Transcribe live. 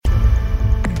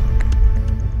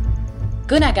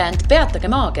Kõnekäänd Peatage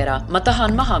maakera, ma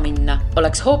tahan maha minna,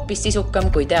 oleks hoopis sisukam,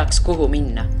 kui teaks, kuhu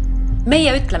minna.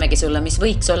 Meie ütlemegi sulle, mis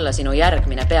võiks olla sinu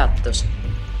järgmine peatus.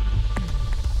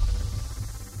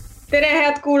 Tere,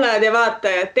 head kuulajad ja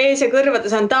vaatajad! Tees ja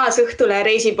kõrvades on taas Õhtule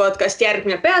reisipodcast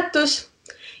Järgmine peatus.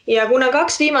 Ja kuna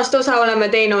 2 viimast osa oleme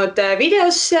teinud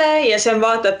videosse ja see on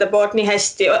vaatajate poolt nii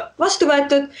hästi vastu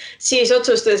võetud, siis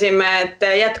otsustasime, et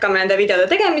jätkame nende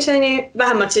videode tegemiseni,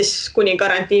 vähemalt siis kuni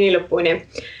karantiini lõpuni.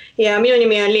 Ja minu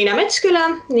nimi on Liina Metsküla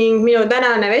ning minu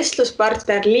tänane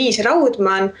vestluspartner Liis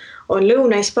Raudman on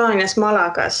Lõuna-Hispaanias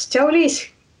Malagas. Tšau, Liis!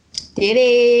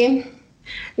 Tere!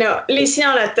 No, Liis,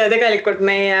 sina oled tegelikult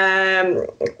meie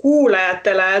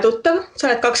kuulajatele tuttav. Sa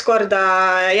oled 2 korda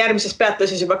järgmises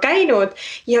peatuses juba käinud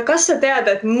ja kas sa tead,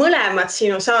 et mõlemad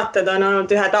sinu saated on olnud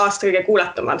ühed aasta kõige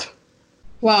kuulatumad?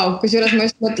 Vau, kusjuures ma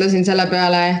just mõtlesin selle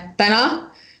peale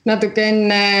täna, natuke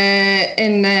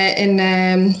enne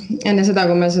seda,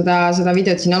 kui me seda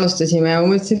videot siin alustasime ja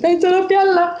mõtlesin, et näid tuleb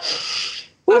jälle.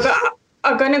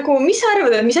 Aga nagu, mis sa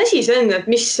arvad, et mis asi see on, et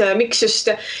miks just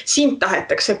sind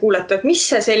tahetakse kuulata, et mis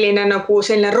see selline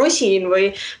rosin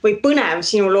või põnev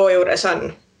sinu loo juures on?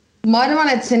 Ma arvan,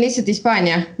 et see on lihtsalt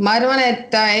Hispaania. Ma arvan,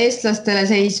 et eestlastele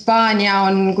see Hispaania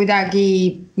on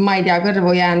kuidagi, ma ei tea,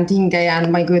 kõrvu jäänud, hinge jäänud,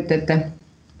 ma ei kujuta ette.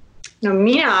 No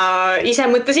mina ise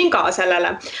mõtlesin ka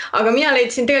sellele, aga mina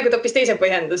leidsin tegelikult hoopis teise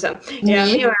põhjenduse. Ja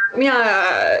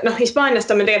mina Hispaaniast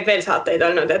on meil tegelikult veel saateid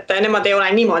olnud, et nemad ei ole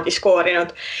niimoodi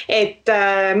skoorinud. Et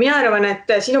mina arvan,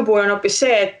 et sinu puhul on hoopis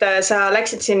see, et sa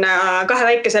läksid sinna 2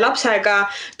 väikese lapsega,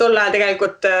 tol ajal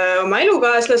tegelikult oma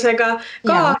elukaaslasega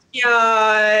ka ja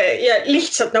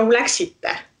lihtsalt nagu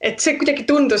läksite. Et see kuidagi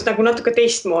tundus nagu natuke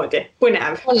teistmoodi,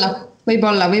 põnev.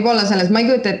 Võib-olla selles, ma ei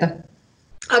kujuta ette.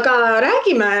 Aga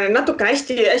räägime natuke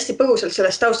hästi põgusalt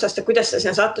sellest taustast, et kuidas sa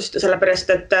sinna sattusite, sellepärast,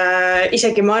 et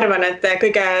isegi ma arvan, et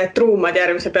kõige truumad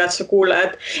järgmise peatuse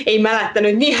kuulajad ei mäleta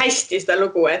nüüd nii hästi seda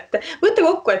lugu, et võtta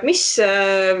kokku, et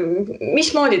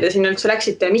mismoodi te sinna üldse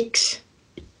läksite ja miks?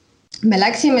 Me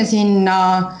läksime sinna,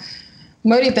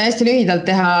 ma üritan hästi lühidalt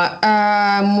teha,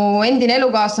 mu endine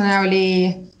elukaaslane oli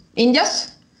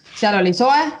Indias, seal oli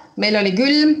soe, meil oli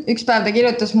külm, üks päev ta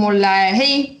kirjutas mulle,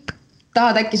 hei,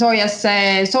 tahad äkki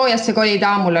soojasse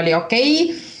kolida, mul oli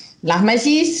okei, lähme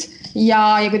siis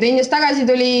ja kui ta Indiast tagasi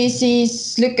tuli,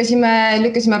 siis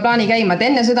lükkasime plaani käima, et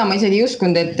enne seda ma isegi ei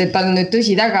uskunud, et tal nüüd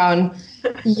tõsi taga on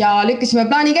ja lükkasime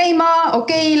plaani käima,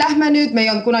 okei, lähme nüüd, me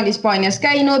ei olnud kunagi Hispaanias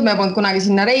käinud, me polnud kunagi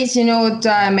sinna reisinud,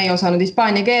 me ei osanud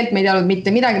hispaania keelt, me ei teadnud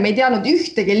mitte midagi, me ei teadnud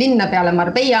ühtegi linna peale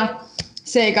Marbella,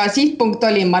 seega sihtpunkt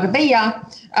oli Marbella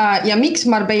ja miks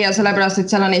Marbella, sellepärast,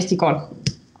 et seal on Eesti kool.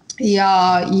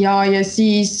 Ja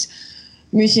siis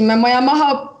müüsime maja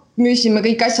maha, müüsime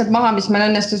kõik asjad maha, mis meil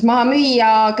õnnestus maha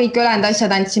müüa, kõik ülejäänud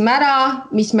asjad andsime ära,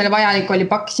 mis meil vajalik oli,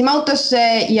 pakkisime autosse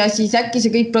ja siis äkki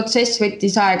see kõik protsess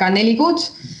võttis aega 4 kuud.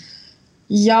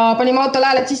 Ja panime autol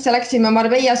hääled sisse, läksime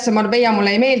Marbellasse, Marbella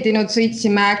mulle ei meeldinud,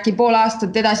 sõitsime äkki pool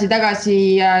aastat edasi-tagasi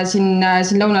siin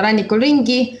lõunarannikul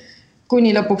ringi,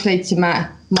 kuni lõpuks leidsime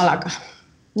Malaga.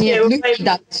 Nii et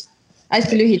lühidalt.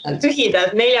 Hästi lühidalt.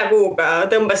 Lühidalt 4 kuuga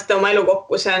tõmbasite oma elu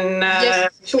kokku, see on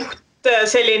suht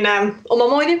selline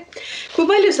omamoodi. Kui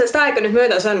palju sellest aega nüüd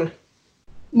möödas on?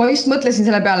 Ma just mõtlesin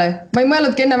selle peale. Ma ei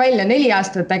mõelnudki enne välja 4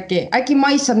 aastat äkki. Äkki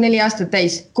mais saab 4 aastat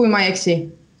täis, kui ma ei eksi.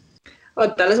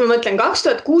 Oota, las ma mõtlen,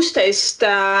 2016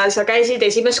 sa käisid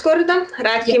esimest korda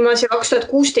rääkimas ja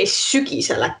 2016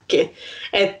 sügisel äkki.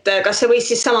 Et kas see võis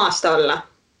siis sama aasta olla?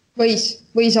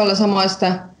 Võis olla sama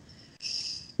aasta.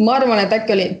 Ma arvan, et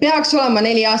äkki oli, peaks olema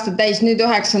 4 aastat täis, nüüd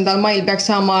 9. mail peaks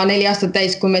saama 4 aastat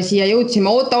täis, kui me siia jõudsime.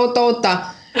 Oota.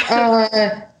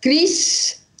 Chris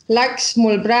läks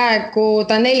mul praegu,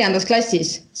 ta on 4.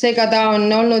 klassis, seega ta on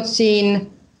olnud siin,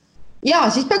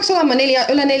 siis peaks olema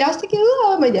üle 4 aastagi,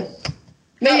 ma ei tea,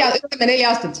 4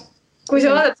 aastat. Kui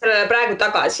sa vaatad sellele praegu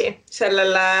tagasi,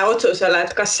 sellele otsusele,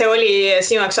 et kas see oli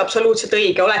sinu jaoks absoluutselt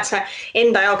õige, oled sa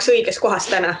enda jaoks õiges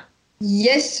kohas täna?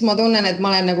 Yes, ma tunnen, et ma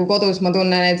olen nagu kodus, ma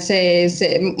tunnen, et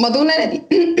ma tunnen,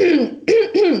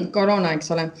 et koroona,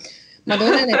 eks ole. Ma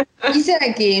tunnen, et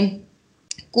isegi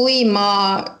kui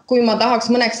ma tahaks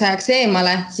mõneks ajaks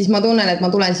eemale, siis ma tunnen, et ma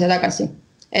tulen siia tagasi.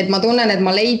 Et ma tunnen, et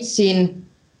ma leidsin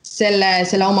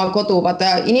selle oma kodu.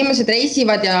 Vaata, inimesed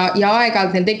reisivad ja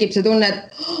aeg-ajalt neil tekib see tunne,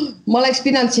 et ma oleks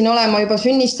pidanud siin olema juba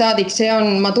sünnist saadik.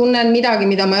 Ma tunnen midagi,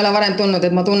 mida ma ei ole varem tundnud,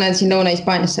 et ma tunnen siin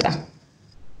Lõuna-Hispaanias seda.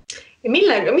 Ja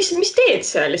millega, mis teed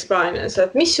seal Hispaanias?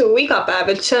 Et mis su igapäev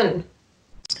üldse on?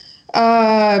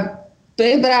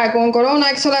 Praegu on koroona,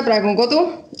 eks ole, praegu on kodu,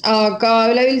 aga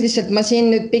üleüldiselt ma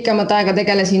siin nüüd pikemat aega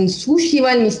tegelesin sushi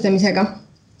valmistamisega.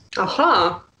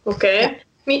 Ahaa, okei.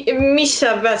 mis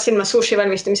sa pead silma sushi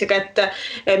valmistamisega, et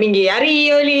mingi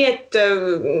äri oli, et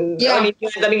oli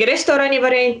mingi restorani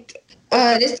variant?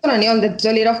 Restorani olnud, et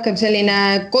oli rohkem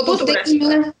selline kodus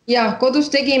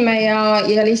tegime ja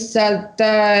lihtsalt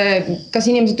kas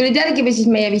inimesed tulid järgi või siis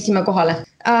meie viisime kohale.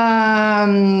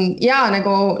 Ja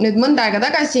nagu nüüd mõnda aega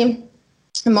tagasi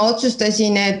ma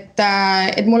otsustasin,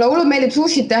 et mulle hullult meeldib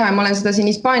sushit teha ja ma olen seda siin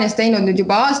Hispaanias teinud nüüd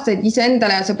juba aastaid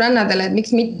iseendale ja sõbrannadele, et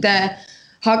miks mitte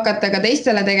hakata ka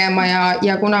teistele tegema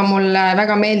ja kuna mulle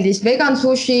väga meeldis vegan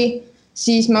sushi,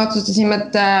 siis me otsustasime,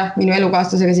 et minu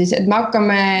elukaaslasega siis, et me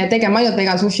hakkame tegema ainult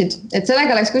vegan sushit. Et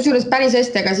sellega läks kusjuures päris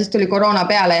hästi, aga siis tuli koroona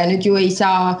peale ja nüüd ju ei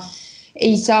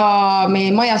saa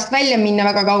meie majast välja minna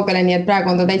väga kaugele, nii et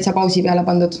praegu on ta täitsa pausi peale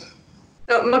pandud.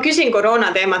 No, ma küsin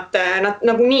koroona teemat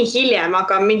nagu nii hiljem,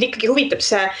 aga mind ikkagi huvitab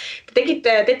see,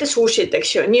 teete sushit, eks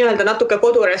ju, nii-öelda natuke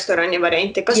kodurestorani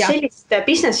varianti. Kas sellist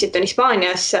businessit on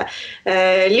Hispaanias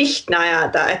lihtne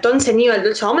ajada, et on see nii-öelda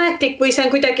üldse ametlik või see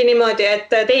on kuidagi niimoodi,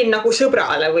 et teen nagu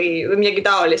sõbrale või midagi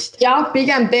taolist? Ja,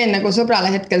 pigem teen nagu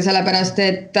sõbrale hetkel sellepärast,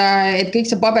 et kõik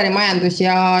see paberimajandus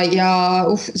ja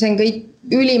see on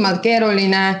kõik ülimalt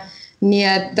keeruline. Nii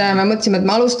et me mõtlesime, et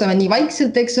me alustame nii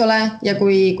vaikselt, eks ole, ja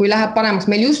kui läheb paremaks,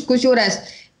 meil just kusjuures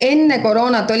enne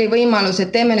koroonat oli võimalus, et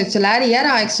teeme nüüd selle äri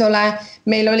ära, eks ole,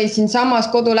 meil oli siin samas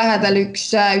kodu lähedal üks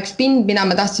pind, mida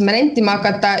me tahtsime rentima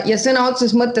hakata ja sõna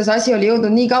otseses mõttes asi oli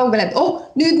jõudnud nii kaugele, et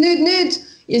nüüd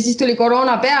ja siis tuli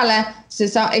koroona peale,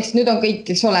 eks nüüd on kõik,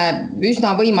 eks ole,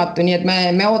 üsna võimatu, nii et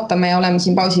me ootame ja oleme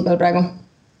siin pausi peal praegu.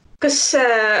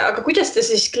 Aga kuidas te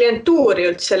siis klientuuri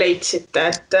üldse leidsite?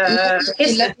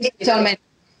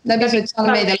 Läbi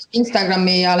sotsiaalmeedia,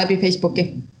 Instagrami ja läbi Facebooki.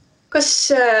 Kas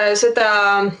seda,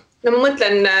 no ma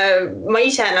mõtlen, ma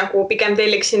ise nagu pigem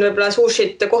telliksin võib-olla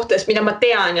sushit kohtades, mida ma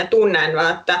tean ja tunnen,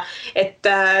 vaata, et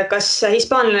kas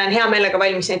hispaanlane on hea meelega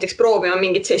valmis näiteks proovima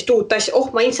mingit sellist uut asja,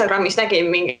 ma Instagramis nägin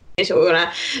mingisugune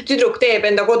tüdruk teeb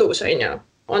enda kodus, on ju?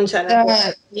 On see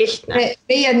lihtne?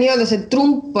 Meie nii-öelda see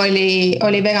trump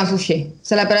oli vegan sushi,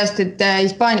 sellepärast, et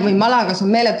Hispaania või Malagas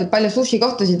on meeletult palju sushi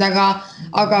kohtasid,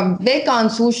 aga vegan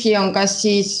sushi on kas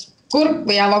siis kurk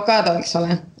või avokado, eks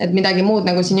ole, et midagi muud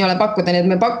nagu siin ei ole pakkuda, nii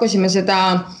et me pakkusime seda,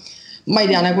 ma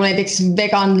ei tea, nagu näiteks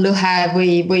vegan lõhe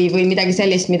või midagi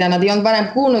sellist, mida nad ei olnud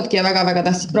varem kuulnudki ja väga-väga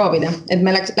tahtsid proovida, et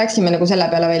me läksime nagu selle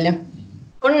peale välja.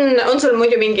 On sul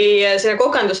muidu mingi selline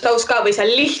kogendustaus ka või sa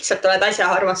lihtsalt oled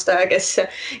asjaarmastaja,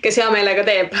 kes hea meelega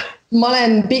teeb? Ma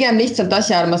olen pigem lihtsalt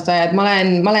asjaarmastaja, et ma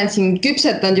olen siin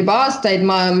küpsetanud juba aastaid,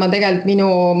 ma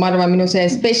tegelikult ma arvan, minu see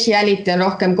speciality on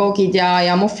rohkem koogid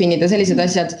ja muffinid ja sellised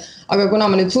asjad, aga kuna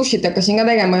ma nüüd sushit hakkasin ka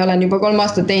tegema ja olen juba 3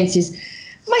 aastat teinud, siis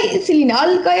ma selline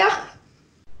algaja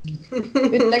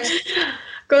ütleks.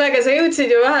 Kuule, aga sa jõudsid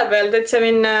ju vahepeal täitsa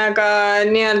minna ka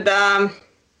nii-öelda,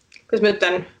 kuidas ma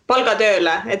ütlen,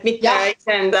 palgatööle, et mitte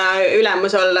iseenda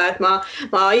ülemus olla, et ma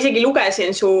isegi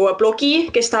lugesin su blogi,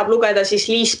 kes tahab lugeda siis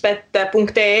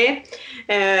liisbet.ee,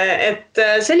 et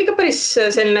see oli ka päris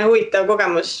selline huvitav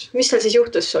kogemus. Mis seal siis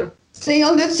juhtus sul? See ei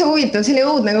olnud üldse huvitav, see oli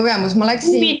õudne kogemus.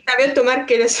 Huvitav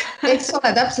jutumärkides. Eks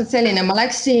ole, täpselt selline. Ma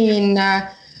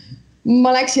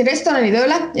läksin restorani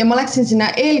tööle ja ma läksin sinna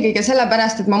eelkõige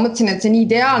sellepärast, et ma mõtlesin, et see on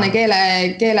ideaalne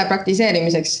keele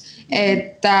praktiseerimiseks.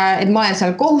 Et ma olen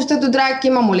seal kohustatud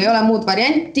rääkima, mul ei ole muud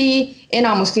varianti,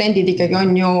 enamus kliendid ikkagi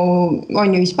on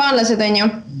ju hispaanlased, on ju.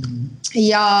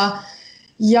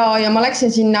 Ja ma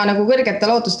läksin sinna nagu kõrgete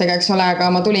lootustega, eks ole, aga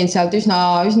ma tulin sealt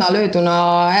üsna lööduna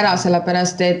ära,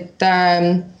 sellepärast, et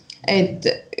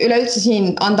üleüldse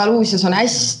siin Andaluusias on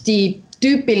hästi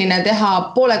tüüpiline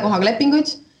teha poole kohaga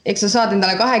lepinguid, eks sa saad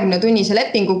endale 20-tunnise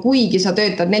lepingu, kuigi sa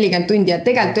töötad 40 tundi ja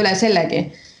tegelikult üle sellegi.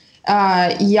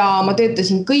 Ja ma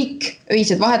töötasin kõik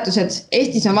öised vahetused.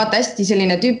 Eestis on vaata hästi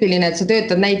selline tüüpiline, et sa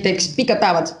töötad näiteks pikad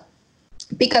päevad,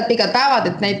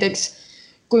 et näiteks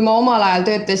kui ma omal ajal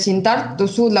töötasin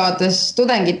Tartus suudlevates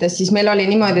tudengites, siis meil oli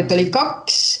niimoodi, et oli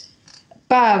 2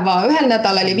 päeva ühel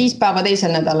nädalal ja 5 päeva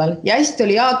teisel nädalal ja hästi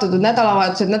oli jaotatud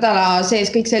nädalavahetused, nädala sees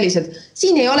kõik sellised.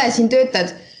 Siin ei ole, siin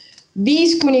töötad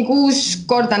 5-6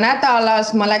 korda nädalas,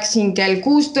 ma läksin kell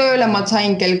 6 tööle, ma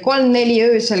sain kell 3-4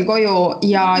 öösel koju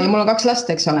ja mul on 2 last,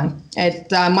 eks ole.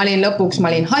 Et ma olin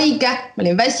haige, ma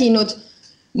olin väsinud,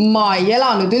 ma ei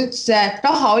elanud üldse,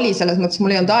 raha oli selles mõttes,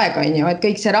 mul ei olnud aega, on ju, et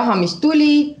kõik see raha, mis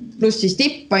tuli, pluss siis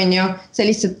tipp, on ju,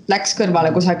 see lihtsalt läks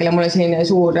kõrvale kusagile, mul oli selline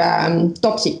suur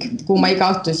topsik, kuhu ma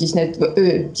iga õhtu siis need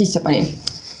öö sisse panin.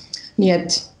 Nii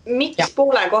et miks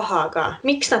poole kohaga?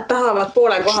 Miks nad tahavad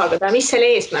poole kohaga teha? Mis selle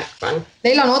eesmärk on?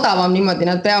 Neil on odavam niimoodi,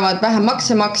 nad peavad vähem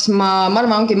makse maksma, ma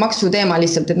arvan, ongi maksu teema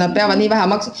lihtsalt, et nad peavad nii vähe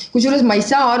kusjuures ma ei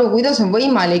saa aru, kuidas on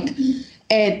võimalik,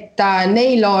 et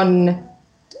neil on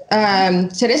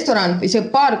see restoran või see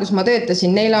baar, kus ma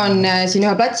töötasin, neil on siin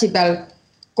ühe platsi peal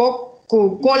kokku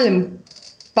 3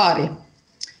 baari.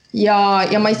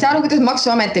 Ja ma ei saa aru, kuidas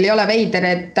maksuametil ei ole veider,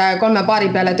 et 3 baari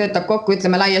peale töötab kokku,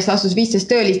 ütleme laias laastus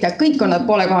 15 töölist ja kõik on nad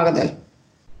poole kohaga tööl.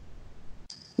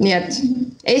 Nii et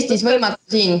Eestis võimatu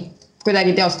siin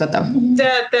kuidagi teostatav.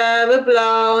 Tead,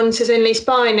 võib-olla on see selline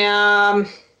Hispaania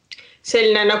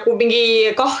selline nagu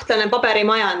mingi kahtlane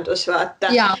paberimajandus, vaata.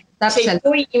 Jaa, täpselt. See ei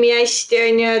toimi hästi,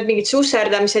 on ju, et mingid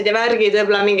susserdamised ja värgid,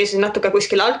 võib-olla mingi natuke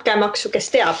kuskil altkäemaksu, kes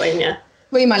teab, on ju.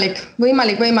 Võimalik,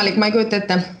 ma ei kujuta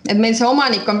ette, et meil see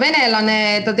omanik on venelane,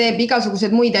 ta teeb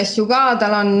igasugused muid asju ka,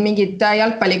 tal on mingid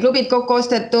jalgpalliklubid kokku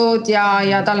ostetud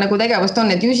ja tal nagu tegevust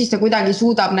on, et ju siis ta kuidagi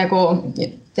suudab nagu,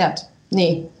 tead,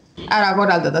 nii, ära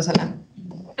korraldada selle.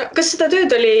 Kas seda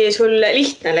tööd oli sul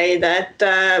lihtne leida,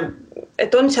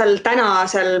 et on seal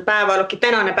tänasel päeval,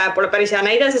 tänane päev pole päris hea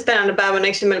näide, sest tänane päev on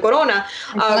meil koroona,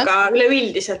 aga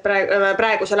üleüldiselt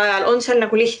praegusel ajal on seal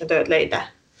nagu lihtne tööd leida?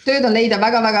 Tööd on leida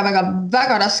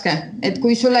väga raske, et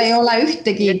kui sul ei ole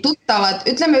ühtegi tuttavat,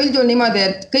 ütleme üldjuhul niimoodi,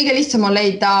 et kõige lihtsam on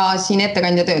leida siin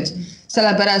ettekandja tööd,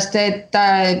 sellepärast et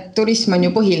turism on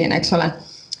ju põhiline, eks ole.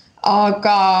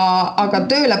 Aga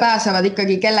tööle pääsevad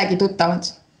ikkagi kellegi tuttavad.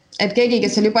 Et keegi,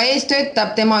 kes seal juba ees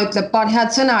töötab, tema ütleb paar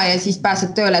head sõna ja siis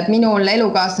pääseb tööle, et minul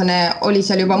elukaaslane oli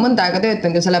seal juba mõnda aega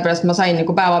töötanud ja sellepärast ma sain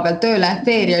nagu päeva pealt tööle.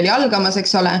 Feeri oli algamas,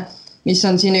 eks ole, mis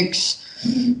on siin üks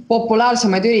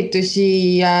populaarsemaid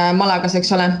üritusi Malagas,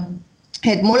 eks ole.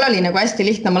 Et mul oli nagu hästi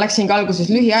lihtne, ma läksin ka alguses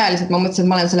lühiajaliselt, ma mõtlesin, et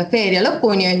ma olen selle feeria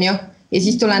lõpuni, on ju, ja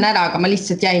siis tulen ära, aga ma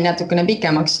lihtsalt jäin natukene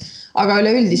pikemaks. Aga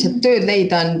üleüldiselt tööd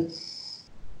leida on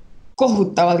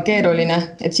kohutavalt keeruline,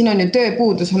 et siin on ju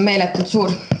tööpuudus on meeletult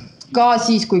suur. Ka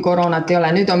siis, kui koroonat ei ole,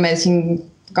 nüüd on meil siin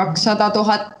 200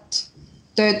 000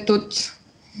 töötud,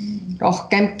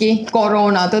 rohkemki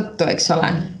koroona tõttu, eks ole,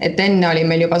 et enne oli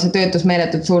meil juba see töötus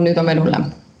meeletult suur, nüüd on veel hullem.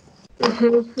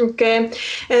 Okay.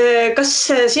 Kas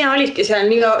sina olidki seal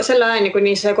selle ajani,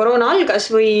 kuni see koroona algas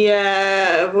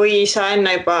või sa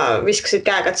enne juba viskasid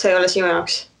käega, et see ei ole sinu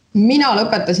jaoks? Mina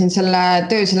lõpetasin selle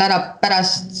töö seal ära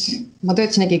pärast, ma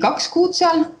töötasin äkki 2 kuud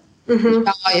seal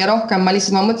ja rohkem ma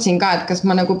mõtlesin ka, et kas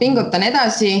ma nagu pingutan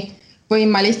edasi või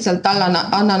ma lihtsalt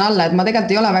annan alla, et ma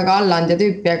tegelikult ei ole väga allaandja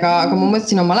tüüpi, aga ma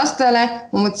mõtlesin oma lastele,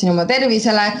 ma mõtlesin oma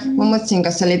tervisele, ma mõtlesin,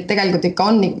 kas seal tegelikult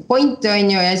ikka on pointi,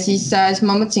 on ju, ja siis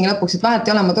ma mõtlesin lõpuks, et vahet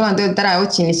ei ole, ma tulen töölt ära ja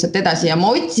otsin lihtsalt edasi ja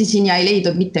ma otsisin ja ei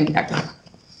leidnud mitte midagi.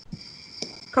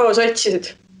 Kaua sa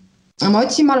otsisid? Ma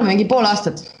otsin, ma olen mingi pool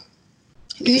aastat.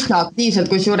 Üsna aktiivselt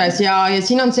kusjuures ja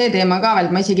siin on see teema ka veel,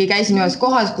 ma isegi käisin ühes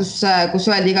kohas, kus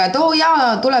öeldi ka, et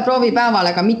jaa, tule proovi päeval,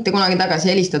 aga mitte kunagi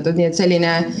tagasi helistatud, nii et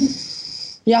selline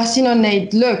jah, siin on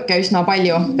neid lööke üsna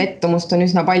palju, pettumust on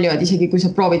üsna palju, et isegi kui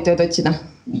sa proovid tööd otsida.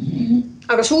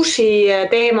 Aga sushi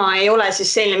teema ei ole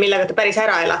siis selline, millega te päris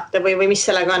ära elate või mis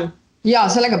sellega on? Jaa,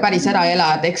 sellega päris ära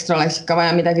ela, et ekstra oleks ikka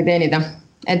vaja midagi teenida.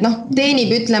 Et teenib,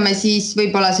 ütleme siis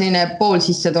võib-olla selline pool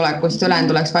sissetulekust,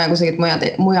 ülejäänud tuleks vaja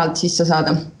kusagilt mujalt sisse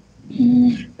saada.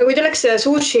 Kui te oleks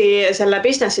sushi selle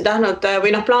businessi tahtnud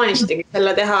või plaanistigi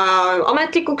selle teha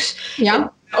ametlikuks,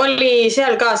 oli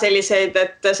seal ka selliseid,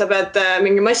 et sa pead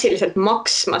mingi massiliselt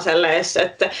maksma selle eest,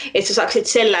 et sa saaksid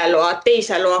selle loa,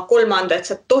 teise loa, kolmanda, et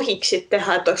sa tohiksid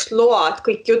teha, et oleks load,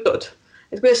 kõik jutud.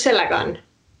 Et kuidas sellega on?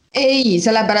 Ei,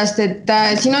 sellepärast, et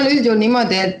siin on üldjuhul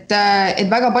niimoodi, et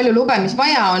väga palju lube, mis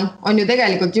vaja on ju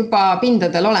tegelikult juba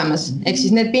pindadel olemas. Ehk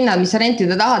siis need pinnad, mis sa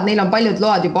rentida tahad, neil on paljud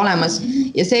load juba olemas.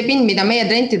 Ja see pind, mida meie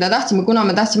rentida tahtsime, kuna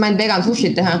me tahtsime ainult vegan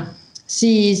sushit teha,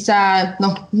 siis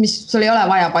sul ei ole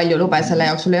vaja palju lube selle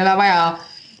jaoks, sul ei ole vaja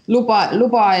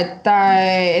luba, et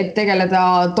tegeleda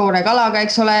toore kalaga,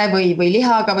 eks ole, või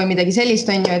lihaga või midagi sellist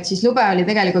on ju, et siis lube oli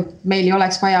tegelikult, meil ei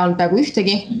oleks vaja olnud peaaegu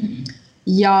ühtegi.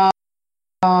 Ja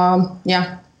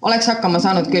oleks hakkama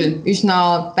saanud küll üsna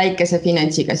väikese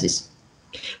finantsiga siis.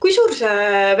 Kui suur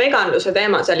see veganluse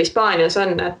teema seal Hispaanias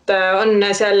on, et on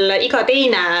seal iga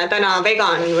teine täna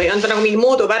vegan või on ta nagu mingi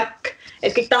mooduvärk,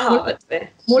 et kõik tahavad või?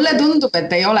 Mulle tundub,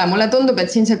 et ei ole. Mulle tundub,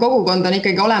 et siin see kogukond on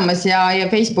ikkagi olemas ja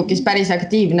Facebookis päris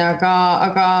aktiivne,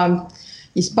 aga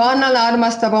hispaanlane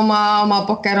armastab oma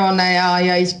pokerone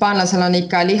ja hispaanlasel on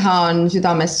ikka liha on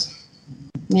südames.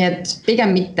 Nii et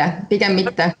pigem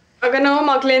mitte. Aga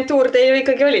oma klientuur teil ju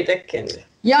ikkagi oli tekkinud.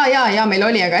 Ja meil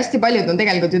oli, aga hästi paljud on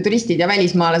tegelikult ju turistid ja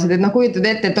välismaalased, et kujutad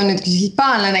ette, et on nüüd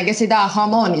hispaanlane, kes ei taha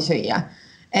hamooni süüa.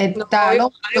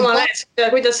 Jumala ees,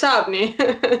 kuidas saab nii?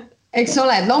 Eks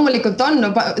ole, et loomulikult on,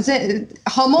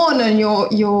 hamoon on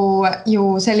ju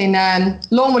selline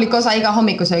loomulik osa iga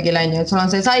hommikusöögil on ju, et sul on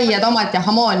see sai ja tomat ja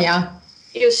hamoon ja...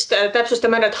 Just,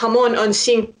 täpsustame ära, et hamoon on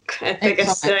sink, et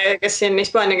kes siin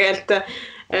hispaania keelt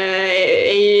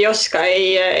ei oska,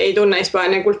 ei tunne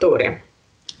Hispaania kultuuri.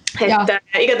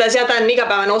 Igatahes ta on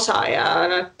igapäevane osa ja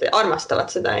nad armastavad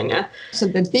seda, on ju.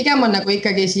 Et pigem on nagu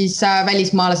ikkagi siis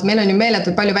välismaalased, meil on ju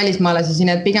meeletult palju välismaalasi siin,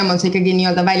 et pigem on see ikkagi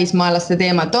nii-öelda välismaalaste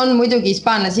teema, et on muidugi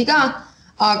hispaanlasi ka,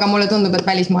 aga mulle tundub, et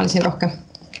välismaalasi rohkem.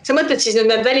 Sa mõtled siis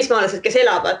need välismaalased, kes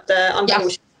elavad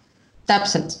Andaluusias?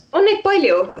 Täpselt. On neid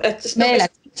palju, et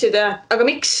aga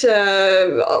miks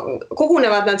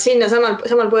kogunevad nad sinna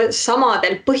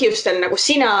samadel põhjustel nagu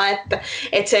sina,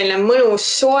 et selline mõnus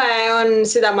soe on,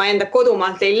 seda ma enda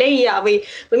kodumaalt ei leia või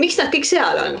miks nad kõik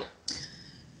seal on?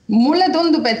 Mulle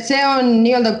tundub, et see on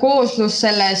nii-öelda kooslus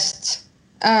sellest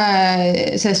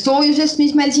soojusest,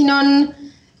 mis meil siin on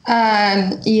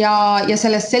ja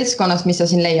sellest seltskonnast, mis sa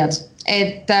siin leiad.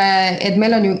 Et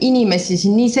meil on ju inimesi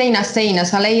siin nii seinast seina,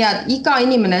 iga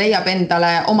inimene leiab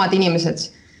endale omad inimesed.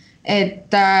 Et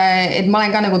ma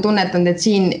olen ka nagu tunnetanud, et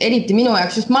siin eriti minu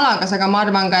jaoks just Malagas, aga ma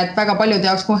arvan ka, et väga paljude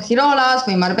jaoks Girolas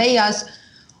või Marbellas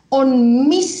on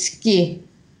miski,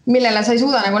 millele sa ei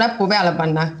suuda nagu näppu peale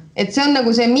panna. Et see on nagu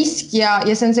see miski ja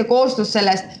see on see koostus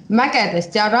sellest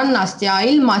mägedest ja rannast ja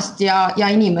ilmast ja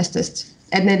inimestest.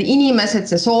 Et need inimesed,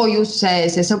 see soojus,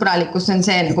 see sõbralikkus, see on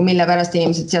see, nagu mille pärast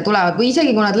inimesed siia tulevad. Või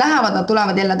isegi kui nad lähevad, nad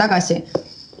tulevad jälle tagasi.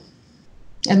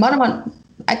 Et ma arvan,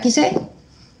 äkki see?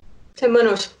 See on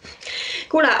mõnus.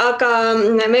 Kuule, aga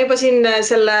me juba siin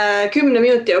selle 10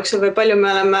 minuti jooksul või palju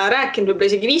me oleme rääkinud, võib-olla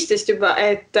isegi 15 juba,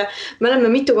 et me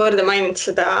oleme mitu korda maininud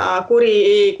seda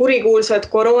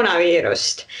kurikuulsat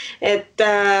koroonaviirust. Et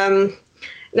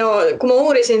no kui ma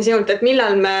uurisin sinult, et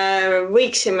millal me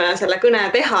võiksime selle kõne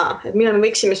teha, et millal me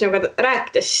võiksime sinuga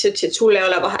rääkida, siis sa ütlesid, et sul ei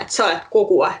ole vahet, sa oled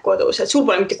kogu aeg kodus, et sul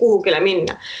pole mitte kuhugile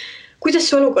minna. Kuidas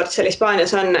see olukord seal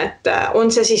Hispaanias on, et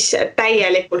on see siis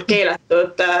täielikult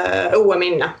keelatud õue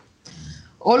minna?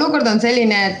 Olukord on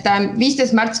selline, et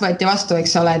 15. märts võeti vastu,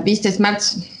 eks ole, et 15.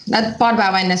 märts, paar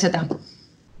päeva enne seda,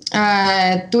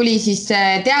 tuli siis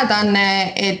teadaanne,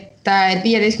 et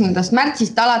 15.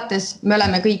 märtsist alates me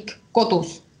oleme kõik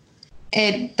kodus.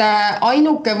 Et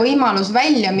ainuke võimalus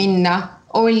välja minna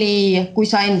oli, kui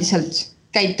sa endiselt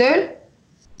käid tööl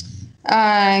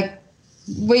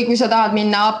või kui sa tahad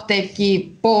minna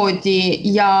apteeki,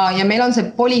 poodi ja meil on see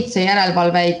politsei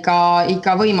järelevalve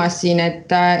ikka võimas siin,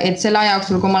 et selle aja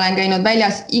jooksul, kui ma olen käinud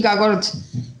väljas, iga kord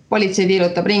politsei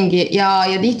tiirutab ringi ja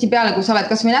tihtipeale, kui sa oled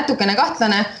kas või natukene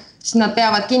kahtlane, siis nad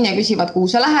peavad kinni ja küsivad, kuhu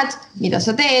sa lähed, mida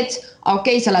sa teed,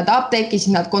 okei, sa lähed apteeki,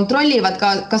 siis nad kontrollivad,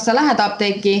 kas sa lähed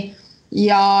apteeki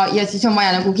ja siis on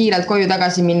vaja nagu kiirelt koju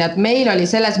tagasi minna, et meil oli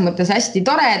selles mõttes hästi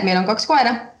tore, et meil on 2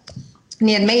 koera,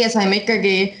 nii et meie saime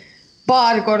ikkagi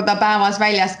paar korda päevas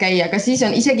väljas käia, aga siis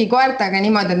on isegi koertaga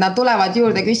niimoodi, et nad tulevad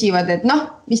juurde, küsivad, et noh,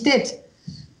 mis teed?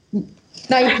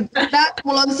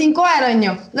 Mul on siin koer on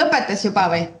ju, lõpetas juba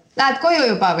või? Lähed koju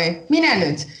juba või? Mine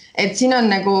nüüd. Et siin on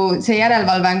nagu see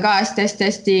järelevalve on ka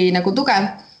hästi nagu tugev.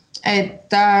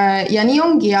 Ja nii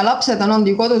ongi ja lapsed on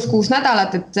olnud ju kodus 6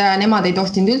 nädalat, et nemad ei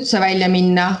tohtinud üldse välja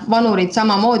minna. Vanurid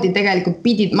samamoodi tegelikult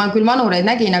pidid, ma küll vanureid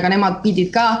nägin, aga nemad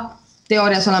pidid ka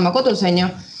teoorias olema kodus on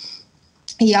ju.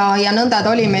 Ja nõnda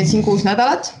oli meil siin 6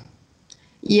 nädalat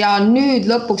ja nüüd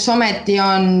lõpuks ometi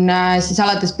on siis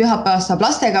alates pühapäevast saab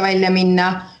lastega välja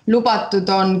minna, lubatud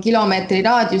on kilomeetri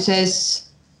raadiuses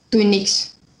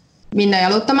tunniks minna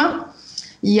jalutama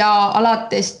ja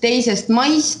alates 2.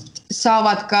 maist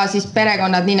saavad ka siis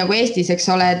perekonnad, nii nagu Eestis, eks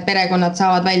ole, et perekonnad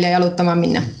saavad välja jalutama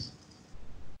minna.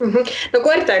 No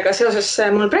koertega seoses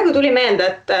mul praegu tuli meelde,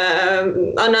 et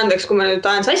anna andeks, kui ma nüüd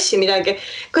tahan sassi midagi.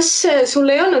 Kas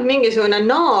sul ei olnud mingisugune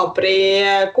naabri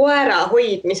koera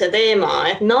hoidmise teema,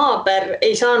 et naaber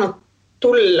ei saanud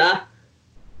tulla?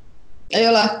 Ei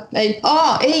ole, ei.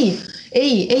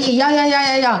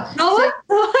 Ja. No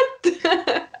what?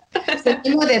 See on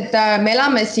niimoodi, et me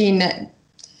elame siin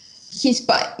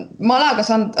Malagas,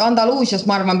 Andaluusias,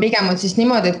 ma arvan, pigem on siis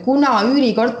niimoodi, et kuna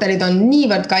üürikorterid on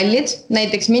niivõrd kallid,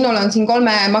 näiteks minul on siin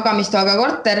 3 magamistoaga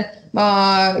korter,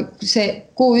 see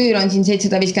kuu üür on siin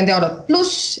 750 €,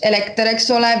 pluss elekter, eks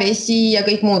ole, vesi ja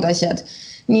kõik muud asjad.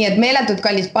 Nii et meeletud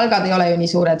kallis palgad ei ole ju nii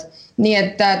suured. Nii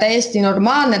et täiesti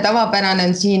normaalne, tavapärane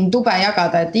on siin tube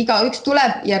jagada, et iga üks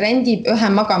tuleb ja rendib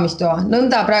 1 magamistoa.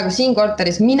 Nõnda praegu siin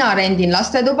korteris mina rendin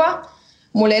lastetuba,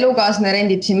 mul elukaasne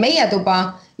rendib siin meie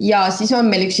tuba ja siis on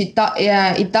meil üks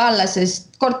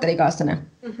itaallasest korterikaaslane.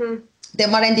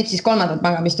 Tema rendib siis 3.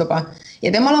 magamistuba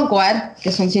ja temal on koer,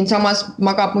 kes on siin samas,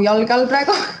 magab mu jalge all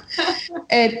praegu.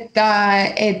 et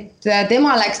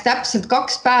tema läks täpselt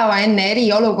 2 päeva enne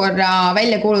eriolukorra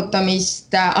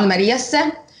väljakuulutamist Almeriasse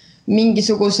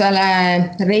mingisugusele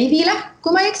reivile,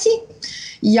 kui ma ei eksi.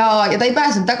 ja ta ei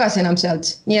pääsenud tagasi enam sealt.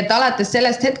 Nii et alates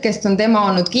sellest hetkest on tema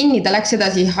olnud kinni, ta läks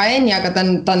edasi HN-i, aga ta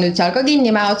on nüüd seal ka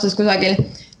kinni mäe otsas kusagil.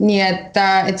 Nii et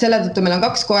selle tõttu meil on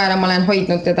 2 koera, ma olen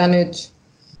hoidnud teda nüüd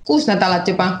 6 nädalat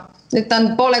juba. Nüüd ta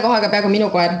on poole kohaga peaaegu minu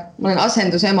koer, ma olen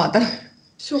asendusema tal.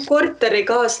 Su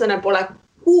korterikaaslane pole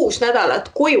 6 nädalat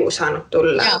koju saanud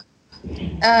tulla.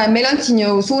 Meil on siin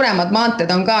ju suuremad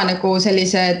maanteed on ka nagu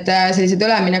sellised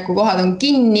üleminekukohad on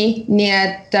kinni, nii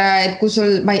et kui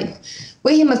sul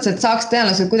põhimõtteliselt saaks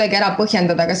tõenäoliselt kuidagi ära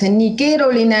põhjendada, aga see on nii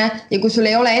keeruline ja kui sul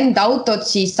ei ole enda autot,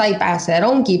 siis sa ei pääse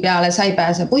rongi peale, sa ei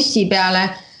pääse bussi peale,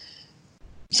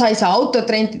 sa ei saa autot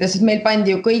rentida, sest meil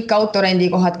pandi ju kõik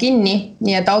autorendikohad kinni,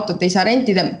 nii et autot ei saa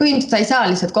rentida, põhimõtteliselt sa ei saa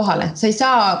lihtsalt kohale, sa ei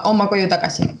saa oma koju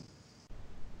tagasi.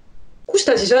 Kus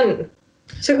ta siis on?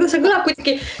 See kõlab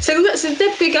kuidagi, see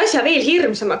teeb kõige asja veel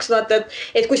hirmsamaks, vaata,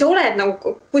 et kui sa oled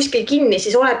nagu kuskil kinni,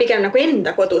 siis ole pigem nagu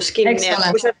enda kodus kinni, ja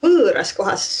kui sa oled võõras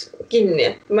kohas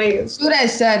kinni.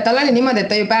 Sures, tal oli niimoodi,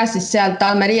 et ta ju pääsis sealt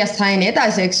Almeriast HN-i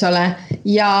edasi, eks ole,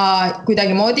 ja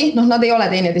kuidagi moodi, nad ei ole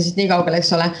teineteisest nii kaugel,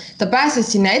 eks ole, ta pääses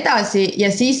sinna edasi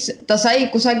ja siis ta sai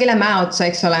kusagile mäe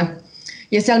otsa, eks ole.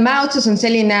 Ja seal mäe otsas on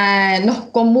selline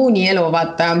kommuuni elu,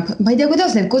 vaata. Ma ei tea,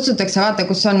 kuidas neid kutsutakse, vaata,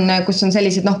 kus on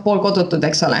sellised poolkodutud,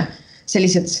 eks ole.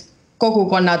 Sellised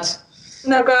kogukonnad.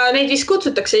 No, aga neid vist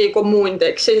kutsutaksegi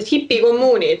kommuunideks, sellised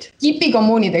hipikommuunid.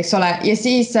 Hipikommuunid, eks ole. Ja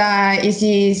siis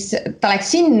ta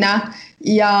läks sinna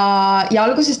ja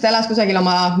alguses ta elas kusagil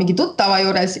oma mingi tuttava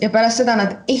juures ja pärast seda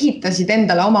nad ehitasid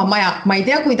endale oma maja. Ma ei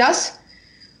tea, kuidas.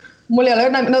 Mul ei ole,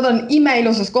 nad on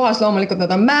imeilusas kohas, loomulikult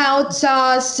nad on mäe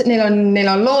otsas, neil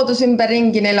on loodus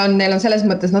ümberringi, neil on selles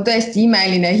mõttes tõesti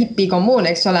imeline hipikommuun,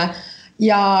 eks ole.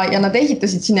 Ja nad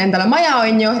ehitasid sinna endale maja,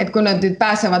 on ju, et kui nad nüüd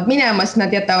pääsevad minema, siis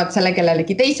nad jätavad selle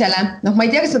kellelegi teisele. Ma ei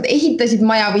tea, kas nad ehitasid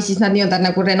maja või siis nad nii-öelda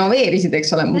nagu renoveerisid,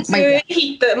 eks ole.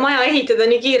 Maja ehitada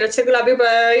nii kiirelt, see kõlab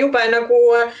jube nagu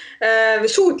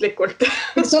suutlikult.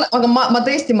 Aga ma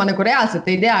tõesti, ma nagu reaalselt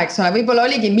ei tea, eks ole. Võib-olla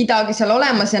oligi midagi seal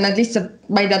olemas ja nad lihtsalt,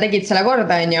 ma ei tea, tegid selle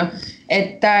korda, on ju.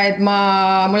 Et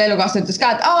mul elukaasne ütles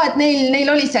ka, et neil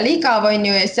oli seal igav, on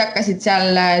ju, ja siis hakkasid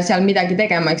seal midagi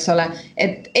tegema, eks ole.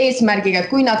 Et eesmärgiga, et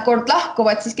kui nad kord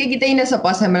lahkuvad, siis keegi teine saab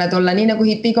asemele tulla, nii nagu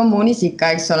hipikommuunis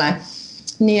ikka, eks ole.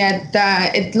 Nii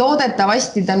et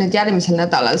loodetavasti ta nüüd järgmisel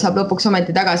nädalal saab lõpuks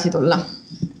ometi tagasi tulla.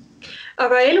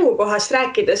 Aga elukohast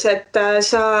rääkides, et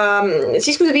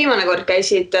siis kui sa viimane kord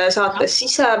käisid saates,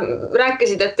 siis sa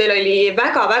rääkisid, et teil oli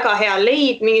väga-väga hea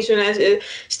leid, mingisugune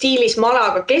stiilis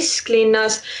Malaga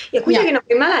kesklinnas ja kuidagi nagu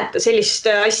ei mäleta sellist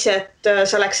asja, et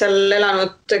sa oleks seal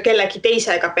elanud kellegi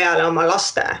teisega peale oma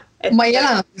laste. Ma ei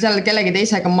elanud seal kellegi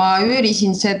teisega, ma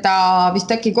üürisin seda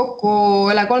vist äkki kokku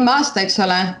üle 3 aasta, eks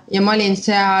ole, ja ma olingi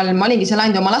seal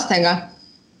ainult oma lastega.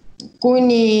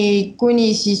 Kuni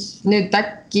siis nüüd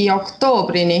äkki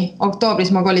oktoobris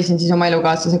ma kolisin siis oma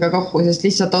elukaaslasega kokku, sest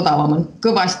lihtsalt odavam on,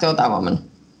 kõvasti odavam on.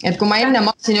 Et kui ma enne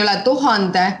maksin üle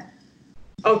 1000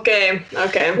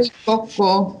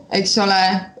 kokku, eks ole,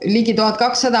 ligi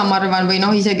 1200 ma arvan, või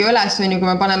isegi üles on ju, kui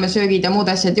me paneme söögid ja muud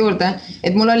asjad juurde,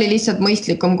 et mul oli lihtsalt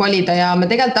mõistlikum kolida ja me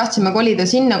tegelikult tahtsime kolida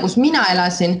sinna, kus mina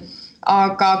elasin,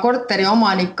 aga korteri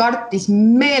omanik kartis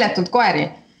meeletult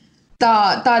koeri.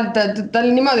 Ta oli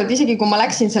niimoodi, et isegi kui ma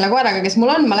läksin selle koeraga, kes mul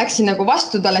on, ma läksin nagu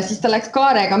vastu talle, siis ta läks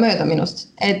kaarega mööda minust.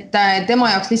 Et tema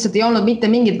jaoks lihtsalt ei olnud mitte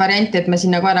mingit varianti, et me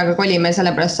sinna koeraga kolime,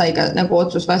 sellepärast sai ka nagu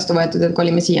otsus vastu võetud, et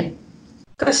kolime siia.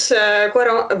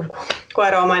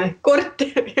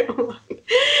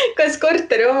 Kas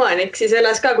korteri omanik siis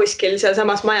elas ka kuskil seal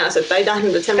samas majas, et ta ei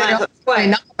tahtnud, et seal majas oleks koer?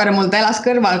 Naaber mul, ta elas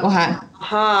kõrval kohe.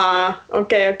 Ahaa,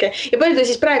 okei. Ja palju te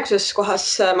siis praeguses kohas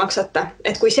maksate?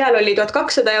 Et kui seal oli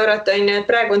 1200 eurot, on ju, et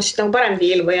praegu on siis nagu parem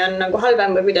diil või on nagu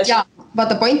halvem või kuidas? Ja,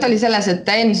 vaata, point oli selles, et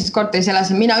eelmises korteris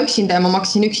elasin mina üksinda ja ma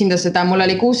maksin üksinda seda. Mul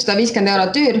oli 650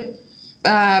 eurot üür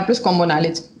pluss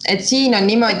kommunaalid. Et siin on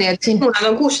niimoodi, et siin...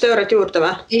 Kommunaal on 600 eurot juurde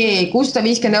või? Ei,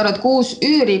 650 eurot 6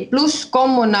 üüri pluss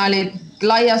kommunaalid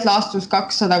laias laastus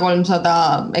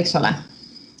 200-300, eks ole.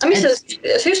 Aga mis sa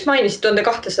just mainisid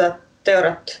 1200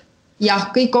 eurot? Jah,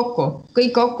 kõik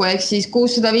kokku, eks siis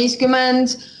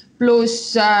 650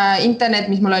 pluss internet,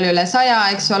 mis mul oli üle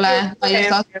 100, eks ole, laias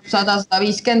laastus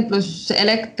 100-150 pluss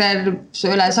elekter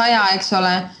üle 100, eks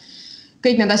ole,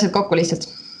 kõik need asjad kokku lihtsalt.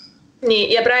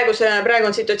 Nii, ja praegu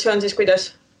on situatsioon siis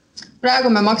kuidas? Praegu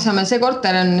me maksame, see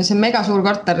korter on, see mega suur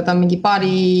korter, ta on mingi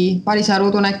paarisaja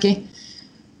ruudun äkki.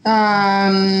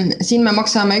 Siin me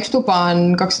maksame, üks tuba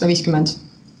on 250.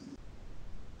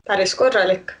 Päris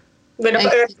korralik. Või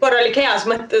korralik heas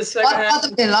mõttes. Vaata,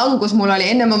 langus mul oli,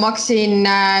 enne ma maksin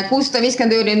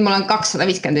 650 üüri, nüüd mul on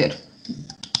 250 üür.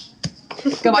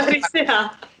 Kõvasti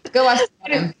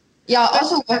parem. ja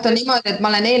asukoht on niimoodi, et ma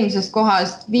olen eelmisest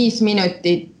kohast 5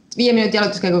 minuti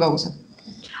jalutuskäigu kaugusel.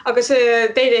 Aga see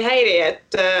teid ei häiri,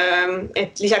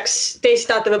 et lisaks teist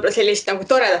tahate võib-olla sellist nagu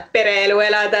toredat pereelu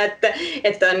elada,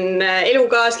 et on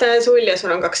elukaaslane sul ja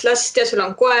sul on 2 last ja sul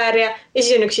on koer ja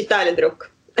siis on üks Itaalia tüdruk.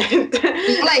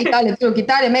 Ei ole Itaalia tüdruk,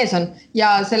 Itaalia mees on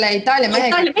ja selle Itaalia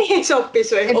mees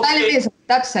hoopis või? Itaalia mees on,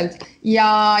 täpselt. Ja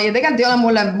tegelikult ei ole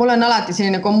mulle on alati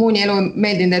selline kommuuni elu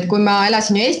meeldinud, et kui ma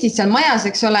elasin ju Eestis seal majas,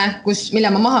 eks ole,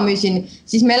 mille ma maha müüsin,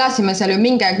 siis me elasime seal ju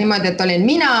mingi aeg niimoodi, et olin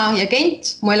mina ja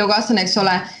Kent, mu elukaaslane, eks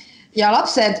ole, ja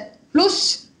lapsed pluss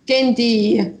Kendi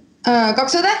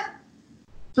 2 õde,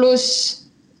 pluss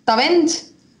ta vend,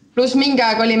 pluss mingi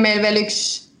aeg oli meil veel üks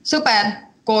sõber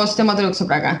koos tema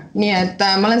tüdruksõbraga. Nii et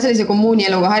ma olen sellise kommuuni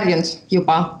eluga harjunud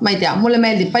juba, ma ei tea, mulle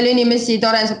meeldib palju inimesi,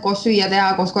 tore saab koos süüa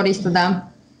teha, koos koristada.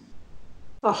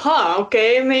 Ahaa,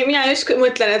 okei. Mina just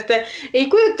mõtlen, et ei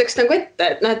kujutaks nagu ette,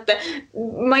 et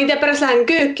ma ei tea, pärast lähen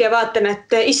kööki ja vaatan, et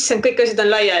issand, kõik asjad on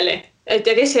laiali. Et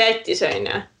ja kes see jättis, on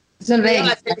ju? See on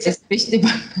reeglid püsti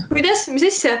panna. Kuidas? Mis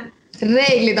asja?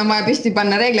 Reeglid on vaja püsti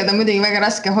panna, reeglid on muidugi väga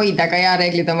raske hoida, aga ja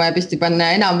reeglid on vaja püsti panna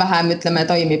ja enam-vähem, ütleme,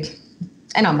 toimib.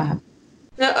 Enam-vähem.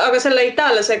 No, aga selle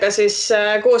itaallasega siis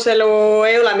kooselu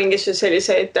ei ole mingisugused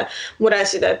selliseid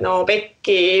muresid, et no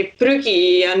pekki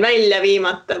prügi on välja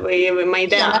viimata või ma ei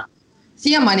tea.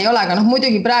 Siiamaani ei ole, aga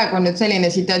muidugi praegu on nüüd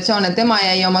selline situatsioon, et tema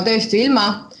jäi oma tööst ju ilma,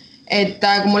 et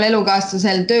kui mul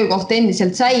elukaaslasel töökoht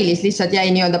endiselt säilis, lihtsalt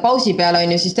jäi nii-öelda pausi peale,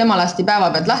 on ju, siis tema lasti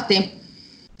päeva pealt lahti.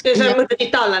 Ja sa mõtled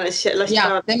itaallane siis lasti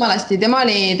päeva pealt? Tema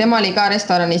oli ka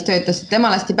restoranis töötas,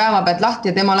 tema lasti päeva pealt lahti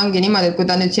ja temal ongi niimoodi, et kui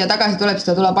ta nüüd siia tagasi tuleb, siis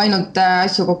ta tuleb ainult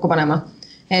asju kokku panema.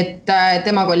 Et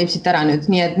tema kolib siit ära nüüd,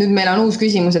 nii et nüüd meil on uus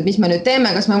küsimus, et mis me nüüd teeme,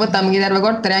 kas me võtamegi terve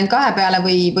korteri ainult 2 peale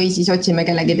või siis otsime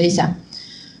kellegi teise.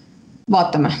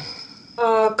 Vaatame.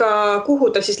 Aga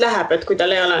kuhu ta siis läheb, et kui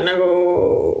tal ei ole nagu,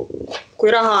 kui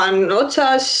raha on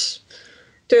otsas,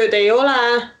 tööd ei ole?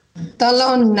 Tal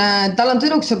on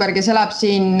tüdruksõber, kes elab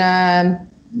siin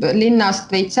linnast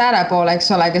veits ääre poole,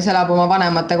 eks ole, kes elab oma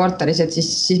vanemate korteris, et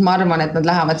siis ma arvan, et nad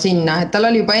lähevad sinna. Et tal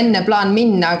oli juba enne plaan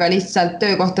minna, aga lihtsalt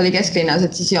töökoht oli kesklinnas,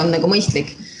 et siis ei olnud nagu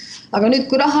mõistlik. Aga nüüd,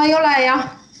 kui raha ei ole ja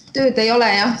tööd ei ole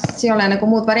ja siis ei ole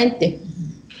nagu muud varianti.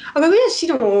 Aga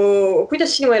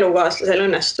kuidas sinu elukaaslasel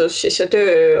õnnestus siis see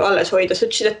töö alles hoida? Sa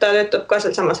ütlesid, et ta töötab ka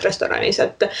seal samas restoranis.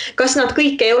 Et kas nad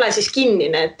kõik ei ole siis kinni,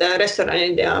 need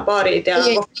restoranid ja baarid ja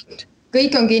kohvikud?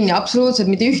 Kõik on kinni, absoluutselt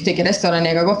mitte ühtegi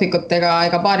restorani ega kohvikut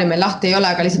ega baari meil lahti ei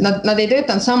ole, aga lihtsalt nad ei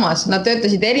töötanud samas. Nad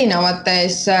töötasid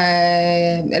erinevates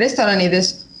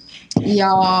restoranides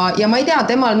ja ma ei tea,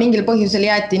 temal mingil põhjusel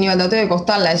jäeti nii-öelda töökoht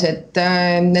alles, et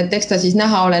eks ta siis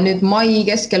näha ole nüüd mai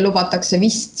keskel lubatakse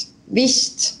vist,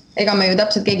 ega me ju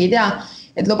täpselt keegi ei tea,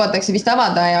 et lubatakse vist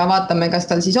avada ja vaatame, kas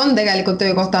tal siis on tegelikult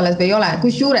töökoht alles või ei ole.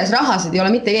 Kusjuures rahasid ei ole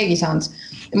mitte keegi saanud.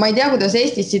 Ma ei tea, kuidas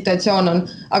Eestis situatsioon on,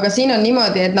 aga siin on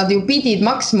niimoodi, et nad ju pidid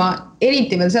maksma,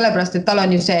 eriti veel sellepärast, et tal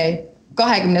on ju see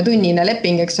 20-tunnine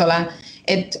leping, eks ole,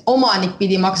 et omanik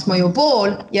pidi maksma ju pool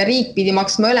ja riik pidi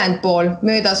maksma ülejäänud pool.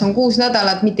 Möödas on 6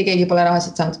 nädalat, mitte keegi pole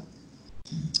rahasid saanud.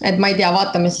 Et ma ei tea,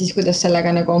 vaatame siis, kuidas see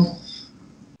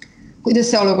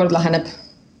olukord laheneb.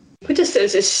 Kuidas teil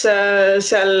siis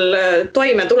seal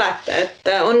toime tulete, et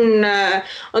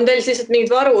on teil siis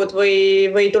mingid varud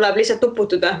või tuleb lihtsalt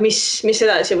nuputada, mis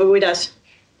edasi või kuidas?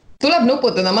 Tuleb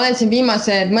nuputada, ma olen siin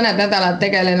viimased mõned nädalad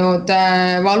tegelenud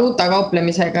valuuta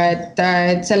kauplemisega, et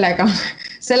sellega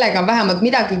on vähemalt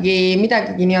midagigi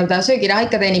nii-öelda söögiraha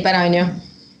ikka teenib ära, on ju.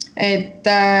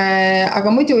 Aga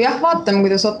muidu jah, vaatame,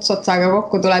 kuidas otsaga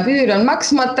kokku tuleb. Üür on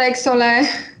maksmata, eks ole,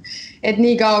 et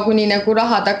nii kaua, kuni nagu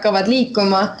rahad hakkavad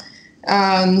liikuma.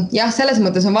 Jah, selles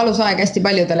mõttes on valus aeg hästi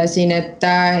paljudele siin, et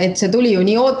see tuli ju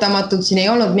nii ootamatult, siin ei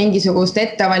olnud mingisugust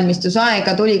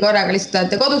ettevalmistusaega, tuli korraga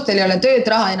lihtsalt, et kodus teil ei ole tööd,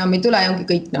 raha enam ei tule ja ongi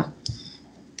kõik, noh.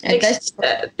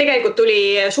 Tegelikult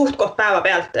tuli suht koht päeva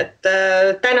pealt, et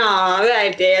täna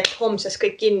öeldi, et homses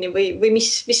kõik kinni või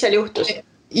mis seal juhtus?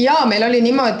 Jaa, meil oli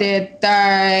niimoodi, et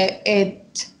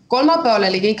kolmapäeval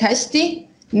oli kõik hästi.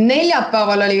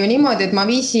 Neljapäeval oli ju niimoodi, et ma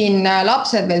viisin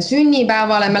lapsed veel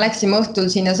sünnipäevale, me läksime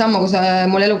õhtul sinna samma, kus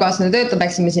mul elukaaslane töötab,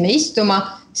 läksime sinna istuma,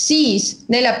 siis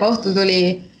neljapäeva õhtul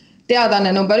tuli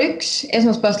teadane number 1,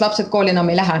 esmaspäevast lapsed kooli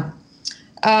enam ei lähe.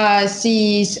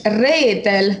 Siis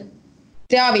reedel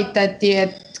teavitati,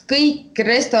 et kõik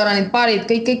restoranid, baarid,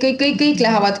 kõik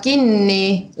lähevad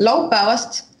kinni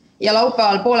laupäevast ja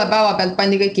laupäeval poole päeva pealt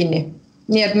pandi kõik kinni.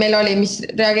 Nii et meil oli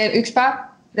 1 päev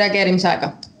reageerimise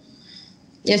aega.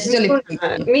 Ja siis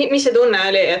mis see tunne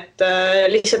oli, et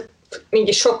lihtsalt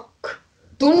mingi šokk?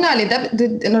 Tunne oli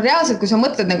reaalselt, kui sa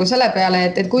mõtled nagu selle peale,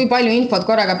 et kui palju infot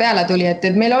korraga peale tuli, et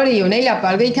meil oli ju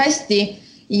neljapäeval kõik hästi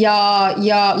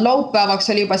ja laupäevaks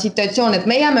oli juba situatsioon, et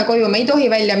me jääme koju, me ei tohi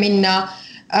välja minna.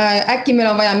 Äkki meil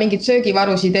on vaja mingit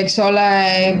söögivarusid, eks ole,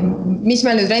 mis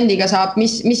meil nüüd rendiga saab,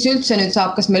 mis üldse nüüd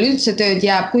saab, kas meil üldse tööd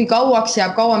jääb, kui kauaks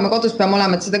jääb, kaua me kodus peame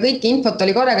olema, et seda kõiki infot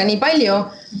oli korraga nii palju,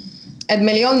 et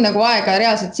meil ei olnud nagu aega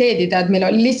reaalselt seedida, et meil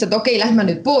oli lihtsalt okei, lähme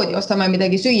nüüd poodi, ostame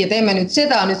midagi süüa, teeme nüüd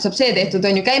seda, nüüd saab see tehtud,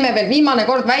 on ju, käime veel viimane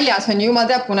kord väljas, on ju, jumal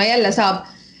teab, kuna jälle saab.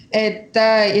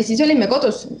 Ja siis olime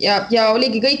kodus ja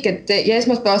oligi kõik, et ja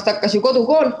esmaspäevast hakkas ju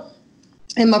kodukool,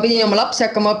 et ma pidin oma lapsi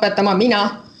hakkama õpetama,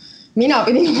 mina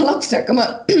pidin oma lapsi hakkama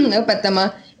õpetama,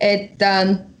 et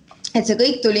see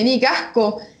kõik tuli nii kähku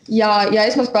ja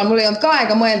esmaspäeval mul ei olnud ka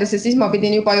aega mõelda, sest siis ma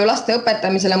pidin juba ju laste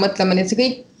õpetamisele mõtlema, nii et see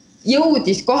kõik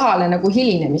jõudis kohale nagu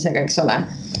hilinemisega, eks ole.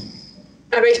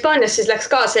 Aga Hispaanias siis läks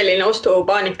ka selline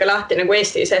ostupaanika lahti nagu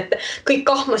Eestis, et kõik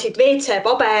kahmasid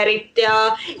WC-paberit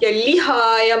ja liha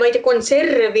ja ma ei tea,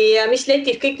 konservi ja mis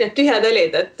letid kõik need tühjad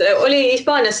olid, et oli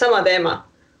Hispaanias sama teema.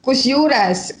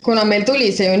 Kusjuures, kuna meil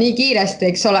tuli see ju nii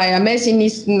kiiresti, eks ole, ja me siin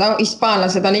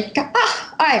hispaanlased on ikka,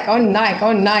 aega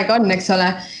on, eks ole,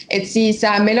 et siis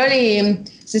meil oli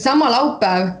see sama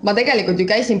laupäev, ma tegelikult ju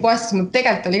käisin poes, sest mul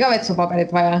tegelikult oli ka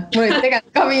vetsupaberit vaja. Mul oli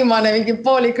tegelikult ka viimane mingi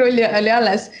poolik rulli oli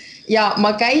alles. Ja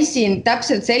ma käisin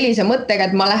täpselt sellise mõttega,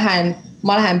 et ma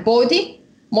lähen poodi,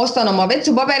 ma ostan oma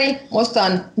vetsupaberi, ma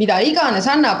ostan mida iganes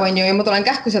annab, on ju, ja ma tulen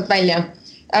kähku sealt välja.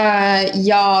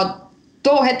 Ja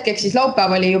too hetkeks siis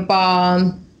laupäev oli juba,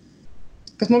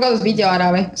 kas mul kadus video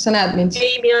ära või? Kas sa näed mind?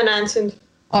 Ei, mina näen sind.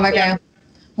 Väga hea.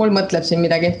 Mul mõtleb siin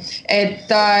midagi,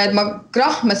 et ma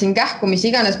krahmasin kähku, mis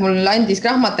iganes mul andis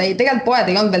krahmata, tegelikult poed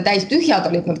ei olnud veel täis, tühjad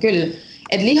olid nad küll,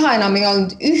 et liha enam ei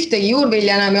olnud, ühtegi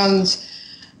juurvilja enam ei olnud,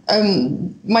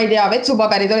 ma ei tea,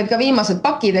 vetsupaberid olid ka viimased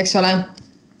pakid, eks ole,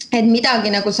 et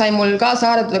midagi nagu sai mul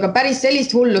kaasa haaratud, aga päris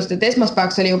sellist hullust, et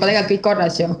esmaspäevaks oli juba tegelikult kõik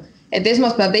korras ju, et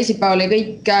esmaspäev, teisipäev oli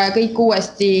kõik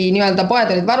uuesti nii-öelda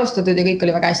poed olid varustatud ja kõik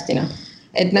oli väga hästi, noh.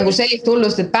 Et nagu sellist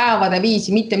hullust, et päevade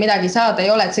viisi mitte midagi saada ei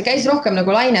ole, et see käis rohkem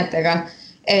nagu lainetega,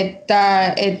 et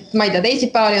ma ei tea,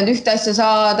 teisipäeval ei olnud ühte asja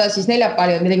saada, siis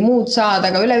neljapäeval ei olnud midagi muud saada,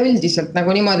 aga üleüldiselt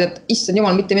nagu niimoodi, et issand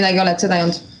jumal, mitte midagi ei ole, et seda ei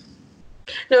olnud.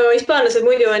 No hispaanlased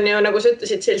muidu on ju, nagu sa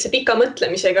ütlesid, sellise pika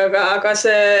mõtlemisega, aga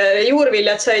see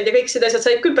juurviljad said ja kõik seda asjad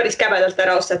said küll päris käbedalt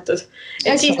ära ostetud.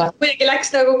 Et siis kuidagi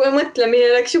läks nagu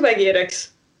mõtlemine läks jube kiireks.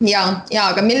 Ja,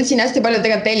 aga meil siin hästi palju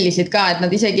tegelikult tellisid ka, et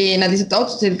nad lihtsalt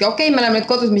otsustasid, okei, me oleme nüüd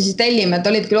kodus, mis siis tellime, et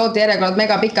olid küll ootejärjekorrad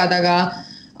mega pikad,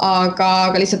 aga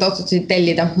lihtsalt otsustasid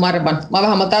tellida, ma arvan. Ma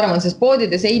vähemalt arvan, sest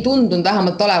poodides ei tundunud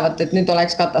vähemalt olevat, et nüüd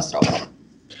oleks katastroof.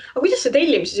 Aga kuidas see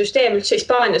tellimise süsteem üldse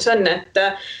Hispaanias on,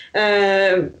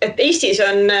 et Eestis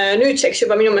on nüüdseks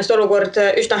juba minu meelest olukord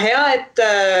üsna hea, et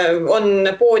on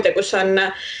poode, kus on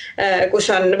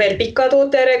veel pikad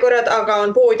ootejärjekorrad, aga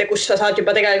on poode, kus sa saad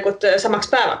juba tegelikult samaks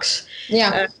päevaks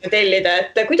tellida,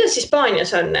 et kuidas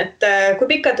Hispaanias on, et kui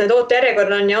pikad need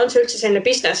ootejärjekorrad on ja on see üldse selline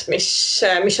business,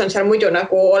 mis on seal muidu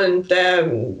nagu olnud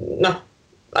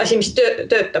asi, mis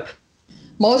töötab?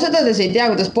 Ma ausalt öeldes ei tea,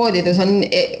 kuidas poodides on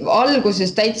alguses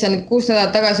täitsa nüüd 6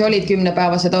 nädalat tagasi olid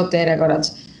 10-päevased ootejärjekorrad.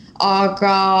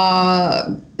 Aga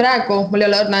praegu mul ei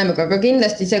ole õrna aimuga, aga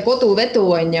kindlasti see koduvedu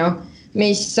on ju,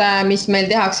 mis meil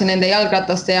tehakse nende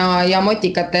jalgrataste ja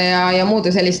motikate ja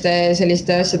muude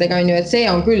selliste asjadega on ju, et see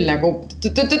on küll nagu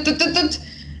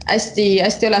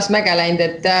hästi üles mäge läinud,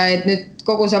 et nüüd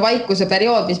kogu see vaikuse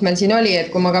periood, mis meil siin oli, et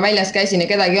kui ma ka väljas käisin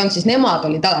ja kedagi on, siis nemad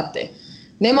olid alati.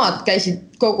 Nemad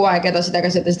käisid kogu aeg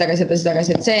edasi-tagasi, et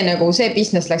see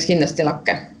business läks kindlasti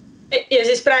lakke. Ja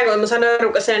siis praegu ma saan aru,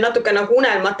 kas see on natuke nagu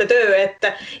unelmate töö,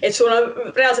 et sul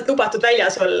on reaalselt lubatud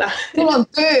väljas olla. Sul on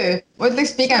töö, ma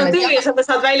ütleks pigem. Sul on töö ja sa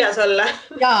saad väljas olla.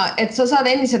 Ja, et sa saad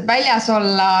endiselt väljas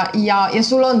olla ja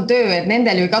sul on töö, et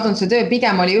nendel ju ei kadunud see töö,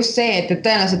 pigem oli just see, et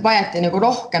tõenäoliselt vajati nagu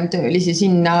rohkem töölisi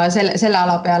sinna selle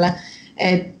ala peale.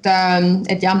 Et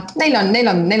jah, neil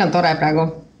on tore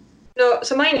praegu. No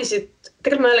sa mainisid,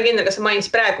 tegelikult ma ei ole kindel, kas sa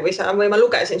mainisid praegu või ma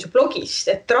lugesin su blogist,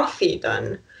 et trahvid on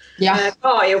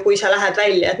ka ju, kui sa lähed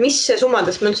välja, et mis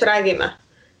summadest me üldse räägime?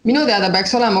 Minu teada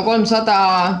peaks olema 300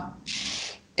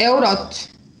 eurot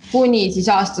kuni siis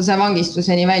aastase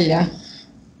vangistuseni välja.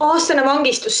 Aastane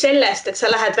vangistus sellest, et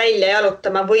sa lähed välja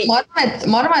jalutama või? Ma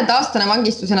arvan, et aastane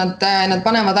vangistuse nad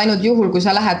panevad ainult juhul, kui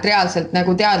sa lähed reaalselt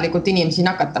nagu teadlikult inimesi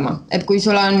nakatama. Et kui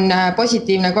sul on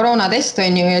positiivne koroonatest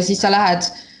on ju ja siis sa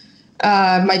lähed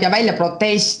ma ei tea, välja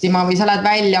protestima või sa lähed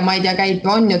välja, ma ei tea,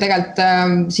 on ju tegelikult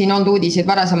siin on uudiseid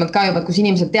varasemalt ka juba, kus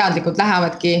inimesed teadlikult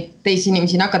lähevadki teisi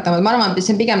inimesi nakatama. Ma arvan, et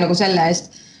see on pigem nagu selle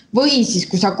eest. Või siis,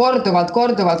 kui sa korduvalt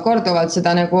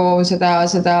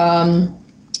seda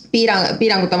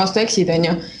piirangute vastu eksid, on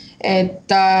ju. Et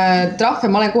trahve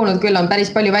ma olen kuulnud küll, on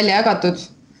päris palju välja jagatud.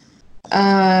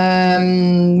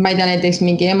 Ma ei tea, näiteks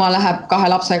mingi ema läheb 2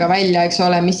 lapsega välja, eks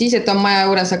ole, mis siis, et on maja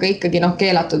juures, aga ikkagi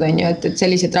keelatud on ju, et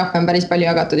selliseid trahve on päris palju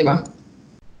jagatud juba.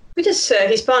 Kuidas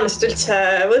hispaanlased üldse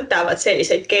võtavad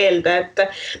selliseid keelde, et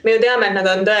me ju teame, et nad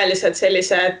on tõeliselt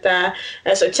sellised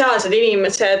sotsiaalsed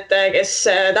inimesed, kes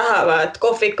tahavad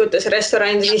kohvikutes,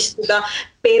 restoranides istuda,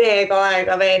 perega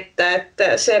aega veeta, et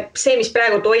see, mis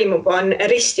praegu toimub, on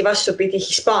risti vastupidi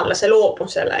hispaanlase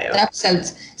loobusele ju.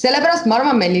 Täpselt, sellepärast ma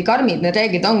arvan, meil nii karmid need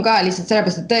reeglid on ka lihtsalt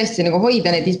sellepärast, et tõesti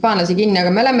hoida neid hispaanlasi kinni,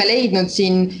 aga me oleme leidnud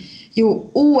siin ju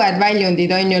uued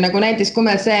väljundid on ju, nagu näiteks kui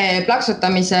meil see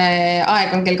plaksutamise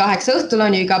aeg on kell 8 õhtul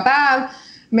on ju iga päev,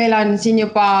 meil on siin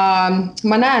juba,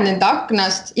 ma näen enda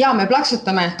aknast ja me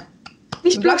plaksutame.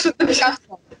 Mis plaksutamise?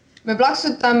 Me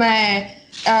plaksutame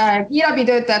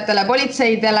kiirabitöötajatele,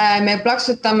 politseidele, me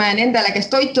plaksutame nendele,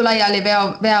 kes toitu laiali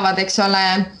veavad, eks ole,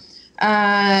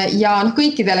 ja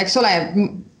kõikidele, eks ole,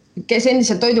 kes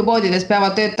endiselt toidupoodides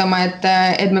peavad töötama,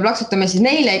 et me plaksutame siis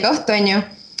neile iga õhtu on ju.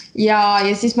 Ja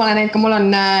siis ma olen näinud, mul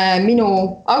on minu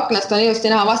aknast on ilusti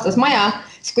näha vastas maja,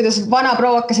 siis kuidas vana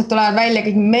prouakesed tulevad välja,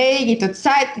 kõik meigitud,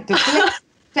 sätitud,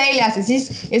 seljas ja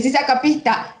siis hakkab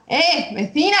pihta,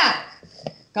 Messina,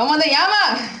 come on the jama!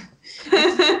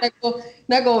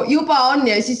 Nagu juba on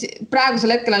ja siis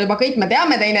praegusel hetkel on juba kõik, me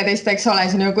teame teineteist, eks ole,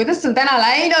 kuidas sul täna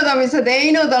läinud on, mis sa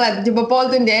teinud oled, et juba pool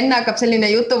tundi enne hakkab selline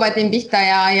jutuvatin pihta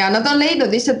ja nad on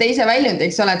leidnud lihtsalt teise väljundi,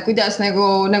 eks ole, et kuidas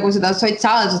nagu seda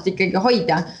sotsiaalsust ikkagi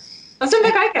hoida. No see on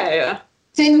väga äge ju.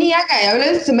 See on nii äge ja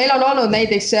üleüldse meil on olnud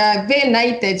näiteks veel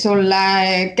näiteid sulle,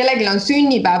 kellelgi on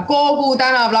sünnipäev, kogu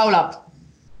tänav laulab.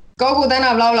 Kogu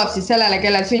tänav laulab siis sellele,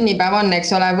 kellel sünnipäev on, eks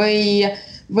ole,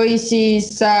 või siis,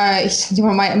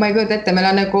 ma ei kujuta ette, meil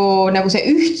on nagu see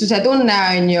ühtsuse tunne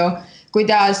on ju,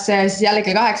 kuidas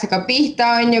jällegi 8 hakkab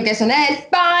pihta on ju, kes on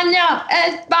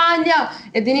Espanja,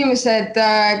 et inimesed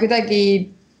kuidagi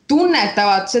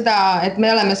tunnetavad seda, et me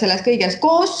oleme selles kõiges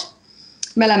koos.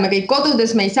 Me oleme kõik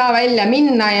kodudes, me ei saa välja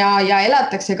minna ja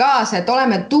elatakse kaasa, et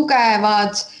oleme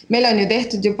tugevad. Meil on ju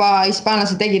tehtud juba,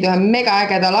 hispaanlased tegid ühe mega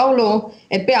ägeda laulu,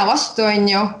 et pea vastu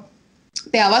on ju,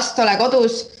 pea vastu ole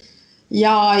kodus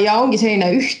ja ongi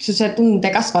selline ühtsuse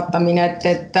tunde kasvatamine,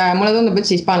 et mulle tundub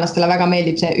üldse hispaanlastele väga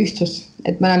meeldib see ühtsus,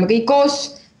 et me oleme kõik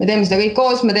koos, me teeme seda kõik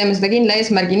koos, me teeme seda kindla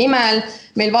eesmärgi nimel.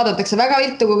 Meil vaadatakse väga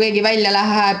viltu, kui keegi välja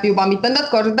läheb juba mitmendat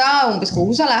korda, umbes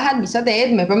kuhu sa lähed, mis sa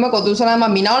teed, me peame kodus olema,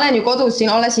 mina olen ju kodus,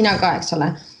 ole sina ka, eks ole.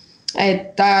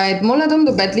 Et mulle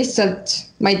tundub, et lihtsalt,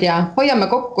 ma ei tea, hoiame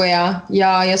kokku ja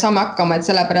saame hakkama, et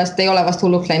sellepärast ei ole vast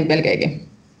hulluks läinud veel keegi.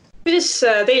 Kuidas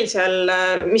teil seal,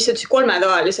 mis ütles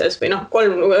 3-toalises või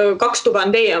 2 tuba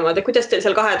on teie omad, kuidas teil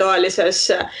seal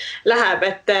 2-toalises läheb,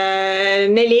 et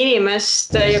 4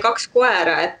 inimest ja 2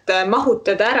 koera, et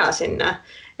mahutad ära sinna?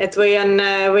 Et või on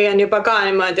juba ka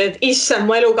niimoodi, et issand,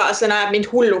 mu elukaaslane ajab mind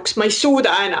hulluks, ma ei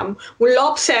suuda enam. Mul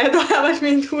lapsed ajavad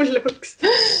mind hulluks.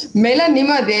 Meil on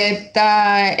niimoodi,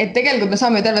 et tegelikult me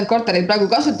saame tervet korterit praegu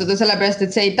kasutada, sellepärast,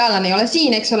 et see itaallane ei ole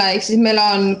siin, eks ole, ehk siis meil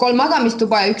on 3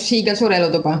 magamistuba ja 1 hiigelsuur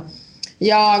elutuba.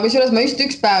 Ja kusjuures ma just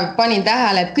üks päev panin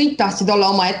tähele, et kõik tahtsid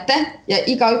olla oma ette ja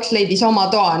igaüks leidis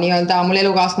oma toa, nii-öelda mul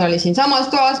elukaaslane oli siin samas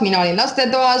toas, mina olin laste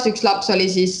toas, üks laps oli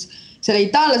siis selle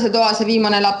itaallase toas ja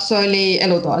viimane laps oli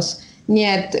elutoas. Nii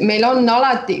et meil on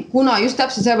alati, kuna just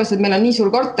täpselt sellepärast, et meil on nii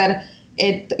suur korter,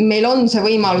 et meil on see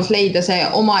võimalus leida see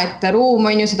omaette ruum,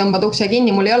 on ju, see tõmbad ukse kinni,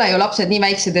 mul ei ole ju lapsed nii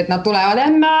väiksed, et nad tulevad,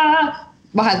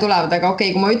 vahel tulevad, aga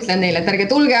okei, kui ma ütlen neile, et ärge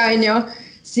tulge, on ju,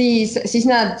 siis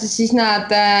nad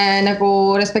nagu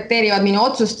respekteerivad minu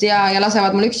otsust ja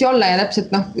lasevad mul üksi olla ja täpselt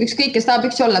ükskõik, kes tahab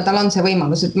üksi olla, tal on see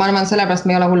võimalus, et ma arvan, sellepärast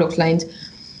me ei ole hulluks läinud.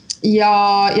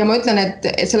 Ja ma ütlen, et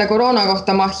selle koroona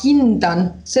kohta ma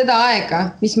hindan seda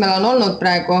aega, mis meil on olnud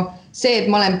praegu, see, et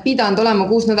ma olen pidanud olema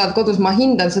 6 nädalat kodus, ma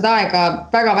hindan seda aega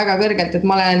väga-väga kõrgelt, et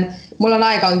mul on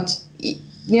aega olnud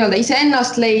nii-öelda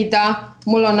iseennast leida,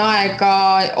 mul on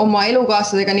aega oma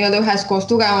elukaasladega nii-öelda üheskoos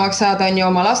tugevamaks saada, on ju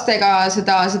oma lastega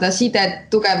seda sidet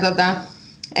tugevdada,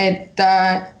 et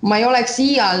ma ei oleks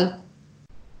siia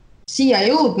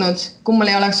jõudnud, kui mul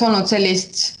ei oleks olnud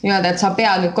sellist nii-öelda, et sa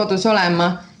pead nüüd kodus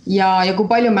olema ja kui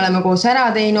palju me oleme koos ära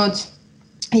teinud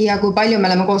ja kui palju me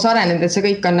oleme koos arenenud, et see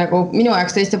kõik on nagu minu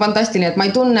jaoks tõesti fantastiline, et ma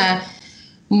ei tunne,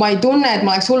 et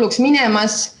ma oleks hulluks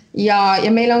minemas ja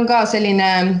meil on ka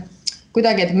selline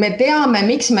kuidagi, et me teame,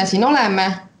 miks me siin oleme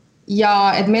ja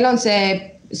et meil on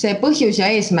see põhjus ja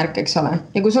eesmärk, eks ole.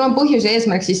 Ja kui sul on põhjus ja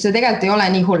eesmärk, siis see tegelikult ei ole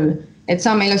nii hull, et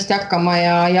saame ilusti hakkama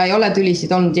ja ei ole tülisid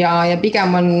olnud ja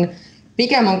pigem on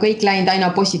kõik läinud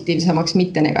aina positiivsemaks,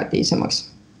 mitte negatiivsemaks.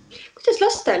 Kuidas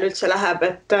lastel üldse läheb,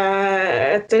 et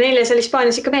neile seal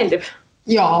Hispaanias ikka meeldib?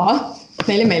 Jaa,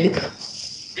 neile meeldib.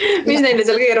 mis neile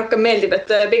seal kõige rohkem meeldib,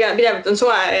 et pidevalt on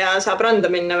soe ja saab randa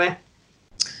minna või?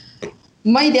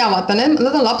 Ma ei tea, vaata, nad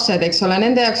on lapsed, eks ole,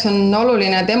 nende jaoks on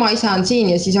oluline, et ema-isa on siin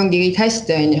ja siis ongi kõik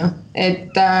hästi, on ju.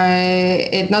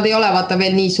 Et nad ei ole vaata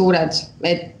veel nii suured,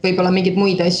 et võib-olla mingeid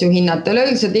muid asju hinnata.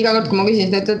 Üleüldiselt iga kord, kui ma küsin,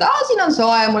 siis nad ütlevad, siin on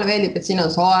soe, mulle meeldib, et siin on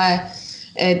soe.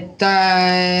 Et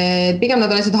pigem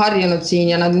nad on lihtsalt harjunud siin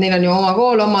ja neil on ju oma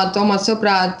kool, omad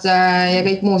sõbrad ja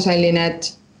kõik muu selline,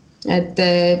 et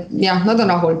jah, nad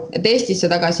on rahul, et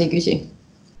Eestisse tagasi ei küsi.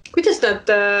 Kuidas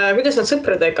nad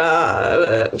sõpradega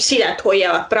sidet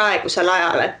hoiavad praegusel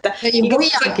ajal, et ei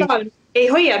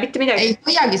hoia mitte midagi? Ei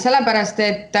hoiagi, sellepärast,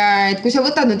 et kui sa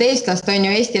võtad nüüd eestlast, on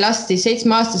ju Eesti last, siis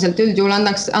 7-aastaselt üldjuhul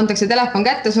antakse telefon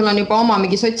kätte, sul on juba oma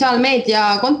mingi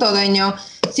sotsiaalmeedia kontod, on ju.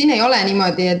 Siin ei ole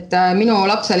niimoodi, et minu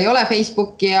lapsel ei ole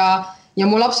Facebooki ja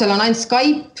mu lapsel on ainult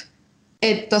Skype,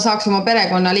 et ta saaks oma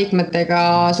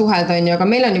perekonnaliikmetega suhelda, on ju,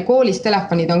 aga meil on ju koolis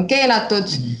telefonid on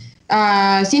keelatud.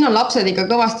 Siin on lapsed ikka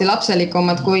kõvasti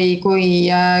lapselikumad kui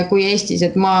Eestis,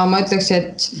 et ma ütleks,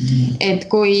 et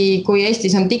kui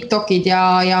Eestis on TikTokid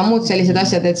ja muud sellised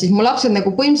asjad, et siis mu lapsed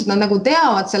nagu põhimõtteliselt nad nagu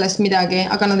teavad sellest midagi,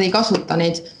 aga nad ei kasuta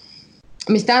neid.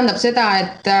 Mis tähendab seda,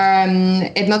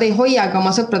 et nad ei hoiagi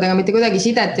oma sõpradega mitte kuidagi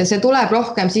sidet ja see tuleb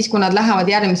rohkem siis, kui nad lähevad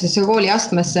järgmisesse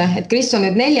kooliastmesse, et Kris on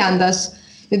nüüd 4.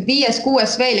 nüüd 5,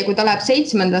 6 veel ja kui ta läheb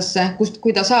 7-ndasse,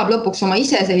 kui ta saab lõpuks oma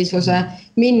iseseisvuse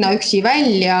minna üksi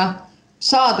välja,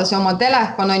 saada see oma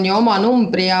telefon on ju oma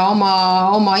numbri ja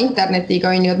oma internetiga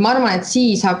on ju, et ma arvan, et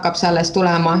siis hakkab sellest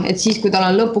tulema, et siis, kui tal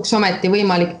on lõpuks ometi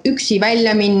võimalik üksi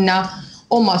välja minna,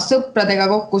 oma sõpradega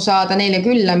kokku saada, neile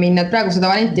külla minna, et praegu seda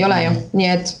varianti ei ole ju, nii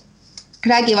et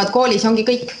räägivad koolis, ongi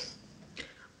kõik.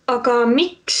 Aga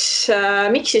miks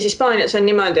siis Hispaanias on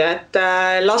niimoodi, et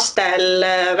lastel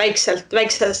väikestel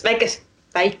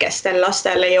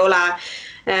lastel ei ole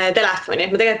telefoni?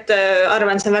 Ma tegelikult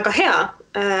arvan, see on väga hea,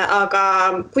 aga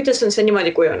kuidas on see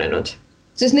niimoodi kujunenud?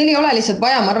 Sest neil ei ole lihtsalt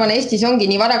vaja, ma arvan, Eestis ongi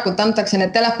nii varakult antakse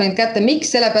need telefonid kätte.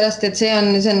 Miks? Sellepärast, et see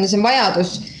on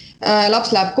vajadus. Laps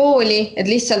läheb kooli, et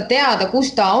lihtsalt teada,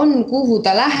 kus ta on, kuhu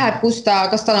ta läheb,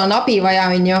 kas tal on abi vaja,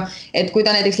 on ju. Et kui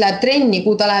ta näiteks läheb trenni,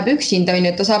 kuhu ta läheb üksinda, on ju,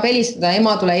 et ta saab helistada,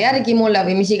 ema tule järgi mulle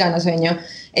või mis iganes, on ju.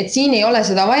 Et siin ei ole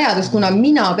seda vajadust, kuna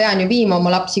mina pean ju viima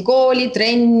oma lapsi kooli,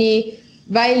 trenni,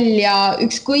 välja,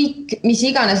 ükskõik, mis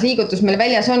iganes liigutus meil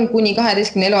väljas on, kuni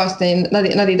 12 eluaastani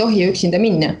nad ei tohi üksinda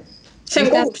minna. See on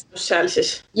kohustus seal siis?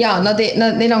 Jaa,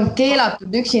 neil on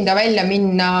keelatud üksinda välja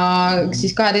minna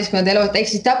siis 12 eluaastani, ehk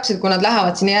siis täpselt, kui nad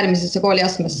lähevad sinna järgmisesse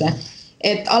kooliastmesse.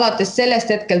 Et alates sellest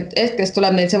hetkest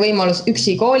tuleb neil see võimalus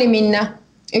üksi kooli minna,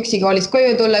 üksi koolist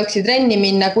koju tulla, üksi trenni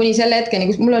minna, kuni selle hetkeni,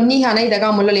 kus mul on nii hea näide ka,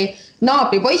 mul oli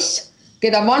naabripoiss,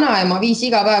 keda vanaema viis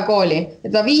iga päev kooli.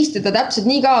 Ja ta viis teda täpselt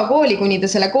nii kaua kooli, kuni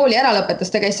ta selle kooli ära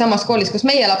lõpetas, ta käis samas koolis, kus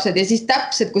meie lapsed ja siis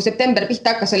täpselt, kui september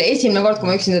pihta hakkas, oli esimene kord, kui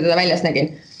ma üksinda teda väljas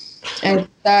nägin.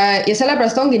 Ja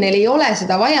sellepärast ongi, neil ei ole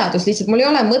seda vajadust, lihtsalt mul ei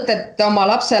ole mõtet oma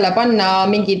lapsele panna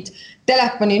mingid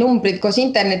telefoninumbrid koos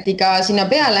internetiga sinna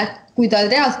peale, kui tal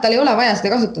ei ole vaja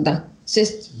seda kasutada,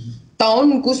 sest ta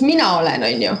on, kus mina olen,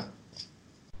 on ju.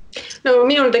 No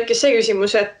minul tekkis see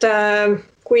küsimus, et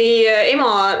kui ema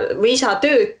või isa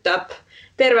töötab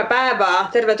terve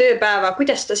tööpäeva,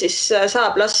 kuidas ta siis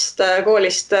saab last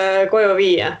koolist koju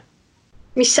viia?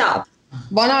 Mis saab?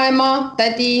 Vanaema,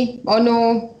 tädi, onu,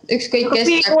 ükskõik kes.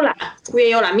 Kui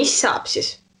ei ole, mis saab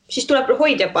siis? Siis tuleb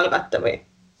hoidja palgata või?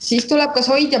 Siis tuleb kas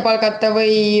hoidja palgata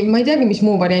või ma ei teagi, mis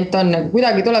muu variant on.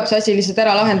 Kuidagi tuleb see asi lihtsalt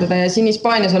ära lahendada ja siin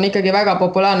Hispaanias on ikkagi väga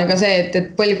populaarne ka see,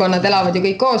 et põlvkonnad elavad ju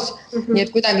kõik koos. Nii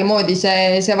et kuidagi moodi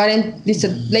see variant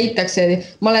lihtsalt leitakse.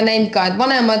 Ma olen näinud ka, et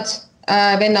vanemad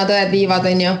vennad õed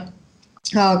viivad, on ju.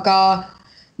 Aga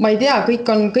ma ei tea,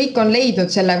 kõik on leidnud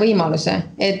selle võimaluse,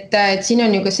 et siin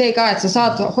on ju ka see ka, et sa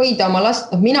saad hoida oma last,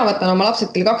 mina võtan oma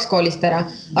lapsed kell 2 koolist ära,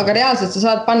 aga reaalselt sa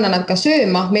saad panna nad ka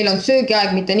sööma, meil on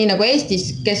söögiaeg mitte nii nagu Eestis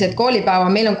keset koolipäeva,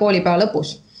 meil on koolipäeva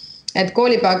lõpus. Et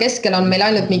koolipäeva keskel on meil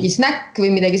ainult mingi snäkk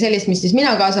või midagi sellist, mis siis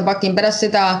mina kaasa pakin, pärast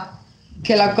seda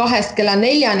kella 2, kella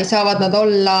 4 saavad nad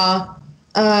olla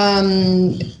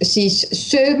siis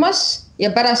söömas ja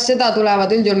pärast seda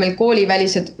tulevad üldjuhul meil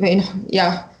koolivälised või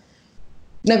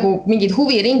nagu mingid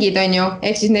huviringid on ju,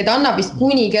 ehk siis neid annab vist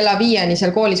kuni kella 5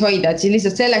 seal koolis hoida, et siis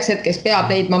lihtsalt selleks hetkeks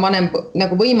peab leidma vanem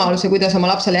nagu võimaluse, kuidas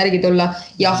oma lapsele järgi tulla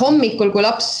ja hommikul,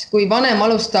 kui vanem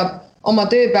alustab oma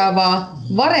tööpäeva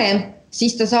varem,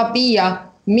 siis ta saab viia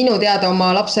minu teada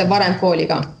oma lapse varem kooli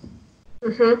ka.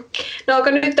 No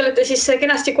aga nüüd te olete siis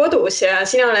kenasti kodus ja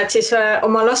sina oled siis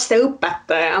oma laste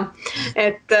õpetaja,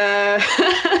 et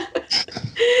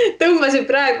tõmbasid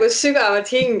praegu sügavat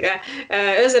hinge.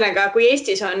 Ühesõnaga, kui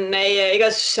Eestis on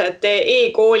igasugused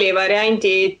e-kooli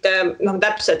variandid,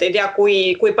 täpselt ei tea,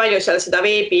 kui palju seal seda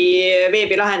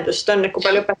veebilahendust on, kui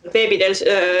palju õpetajad veebidel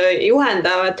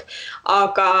juhendavad,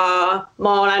 aga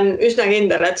ma olen üsna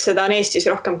kindel, et seda on Eestis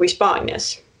rohkem kui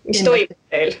Hispaanias. Mis toimub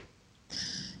teil?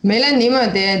 Meil on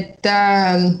niimoodi, et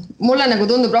mulle nagu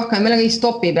tundub rohkem, meil on kõik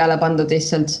stopi peale pandud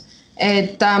lihtsalt.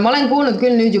 Et ma olen kuulnud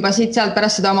küll nüüd juba siit-sealt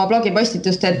pärast seda oma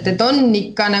blogipostitust, et on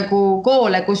ikka nagu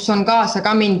koole, kus on kaasa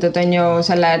ka mindud, on ju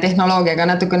selle tehnoloogiaga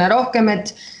natukene rohkem,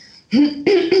 et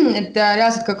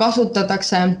reaalselt ka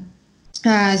kasutatakse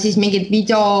siis mingit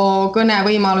videokõne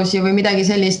võimalusi või midagi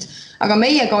sellist. Aga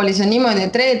meie koolis on niimoodi,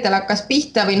 et reedel hakkas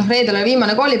pihta või reedel oli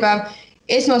viimane koolipäev,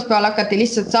 esmaspäeval hakati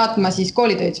lihtsalt saatma siis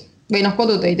koolitöid või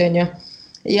kodutöid on ju.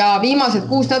 Ja viimased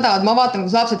 6 nädalat ma vaatan,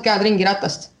 kus lapsed käivad ringi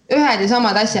ratast. Ühed ja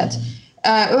samad asjad.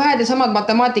 Ühed ja samad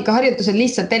matemaatikaharjutused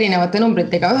lihtsalt erinevate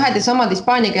numbritega. Ühed ja samad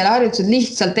hispaania keele harjutused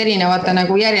lihtsalt erinevate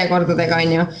nagu järjekordadega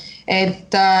on ju.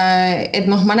 Et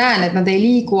ma näen, et nad ei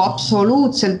liigu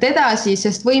absoluutselt edasi,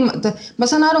 sest ma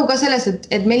saan aru ka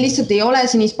sellest, et meil lihtsalt ei ole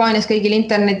siin Hispaanias kõigil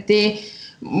interneti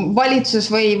valitsus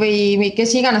või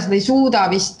kes iganes nad ei suuda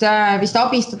vist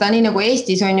abistada, nii nagu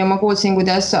Eestis on ju, ma kuulsin,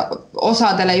 kuidas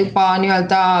osadele juba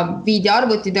nii-öelda viidi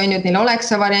arvutid on ju, et neil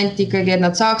oleks see variant ikkagi, et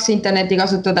nad saaks interneti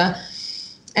kasutada.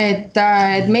 Et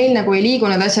meil nagu ei liigu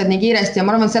need asjad nii kiiresti ja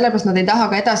ma arvan, sellepärast nad ei taha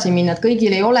ka edasi minna, et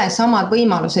kõigil ei ole samad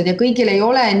võimalused ja kõigil ei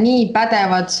ole nii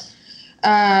pädevad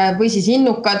või siis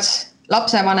innukad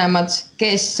lapsevanemad,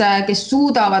 kes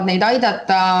suudavad neid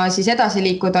aidata siis edasi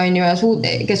liikuda on ju ja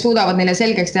kes suudavad neile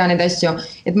selgeks teha neid asju.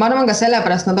 Et ma arvan ka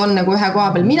sellepärast nad on nagu ühe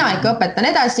koha peal. Mina ikka õpetan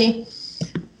edasi.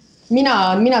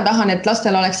 Mina tahan, et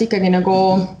lastel oleks ikkagi nagu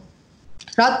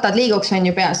rattad liiguks on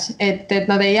ju peas, et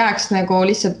nad ei jääks nagu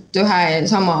lihtsalt ühe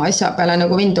sama asja peale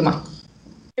nagu vinduma.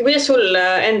 Ja kuidas sul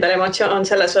endal emotsioon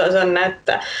selles osas on, et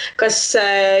kas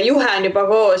juhe on juba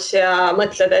koos ja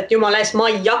mõtled, et jumala ees, ma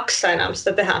ei jaksa enam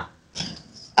seda teha?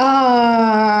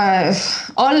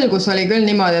 Algus oli küll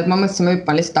niimoodi, et ma mõtlesin, ma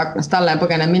hüppan lihtsalt aknast alla ja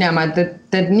põgenen minema,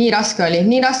 et nii raske oli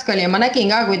ja ma nägin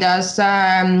ka,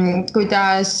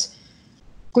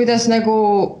 kuidas nagu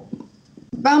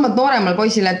vähemalt nooremal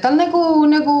poisile, et tal nagu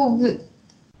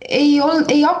ei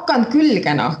hakanud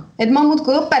külge, et ma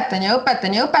muudkui õpetan ja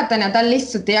tal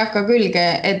lihtsalt ei hakka külge,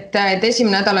 et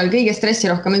esimene nädal oli kõige stressi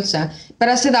rohkem üldse.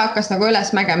 Pärast seda hakkas nagu üles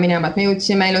mäge minema, et me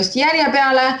jõudsime ilusti järje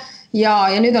peale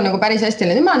ja nüüd on nagu päris hästi,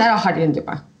 nüüd ma olen ära harjunud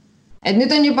juba. Et nüüd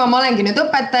on juba, ma olengi nüüd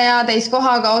õpetaja,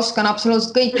 täiskohaga oskan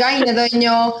absoluutselt kõik ained on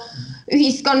ju,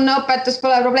 ühiskonnaõpetus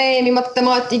pole probleemi,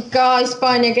 matemaatika,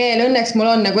 hispaania keel, õnneks mul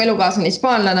on nagu elukaaslane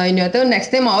hispaanlane on ju, et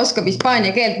õnneks tema oskab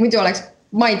hispaania keelt, muidu oleks,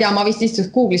 ma ei tea, ma vist istuks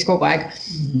Google'is kogu aeg.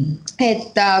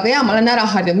 Et aga jaa, ma olen ära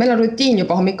harjunud, meil on rutiin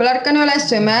juba hommikul ärkan üles,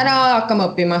 sööme ära, hakkame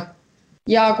õppima.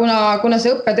 Ja kuna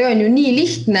see õppetöö on ju nii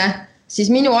lihtne, siis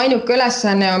minu ainuke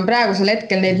ülesanne on praegusel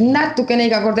hetkel neid natukene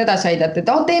iga kord edasi aidata, et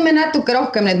teeme natuke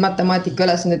rohkem neid matemaatika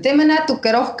ülesanded, teeme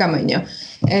natuke rohkem, on ju.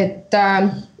 Et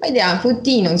ma ei tea,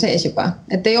 rutiin on sees juba,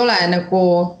 et ei ole nagu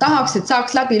tahaks, et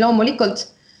saaks läbi loomulikult,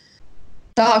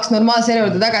 tahaks normaalse elu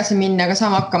juurde tagasi minna, aga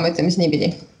saame hakkama, ütleme siis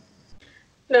niipidi.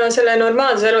 No selle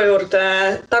normaalse elu juurde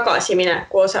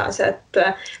tagasimineku osas, et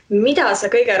mida sa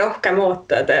kõige rohkem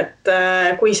ootad, et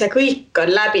kui see kõik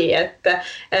on läbi, et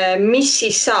mis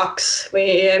siis saaks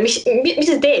või mis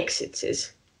sa teeksid siis?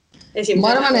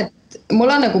 Ma arvan, et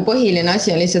mul on nagu põhiline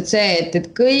asi on lihtsalt see,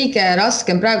 et kõige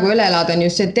raskem praegu üle elada on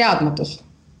just see teadmatus.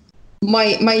 Ma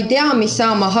ei tea, mis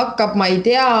saama hakkab, ma ei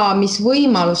tea, mis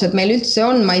võimalused meil üldse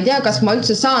on, ma ei tea, kas ma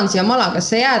üldse saan siia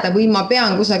Malagasse jääda või ma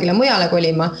pean kusagile mujale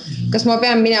kolima. Kas ma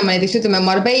pean minema näiteks ütleme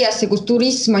Marbeiasse, kus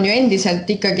turism on ju endiselt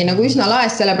ikkagi nagu üsna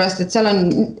laes, sellepärast, et seal on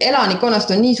elanikkonnast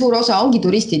on nii suur osa, ongi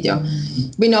turistid ju.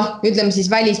 Või ütleme siis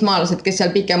välismaalased, kes seal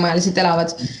pikemaajaliselt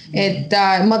elavad. Et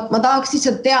ma tahaks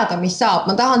lihtsalt teada, mis saab.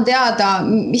 Ma tahan teada,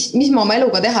 mis ma oma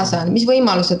eluga teha saan, mis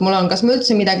võimalused mul on, kas ma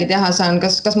üldse midagi teha saan,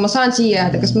 kas ma saan siia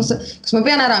jääda, kas ma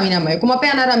pean ära minema ja kui ma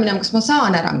pean ära minema, kas ma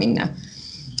saan ära minna.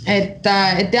 Et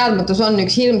teadmatus on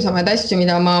üks hirmsamaid asju,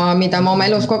 mida ma oma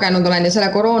elus kogenud olen ja selle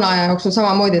koroona aja jooksul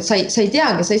samamoodi, et sa ei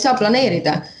teagi, sa ei saa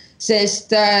planeerida, sest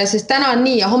täna on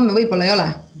nii ja homme võib-olla ei ole.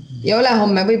 Ja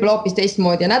ülehomme võib-olla hoopis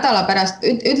teistmoodi ja nädala pärast,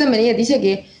 ütleme nii, et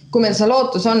isegi kui meil see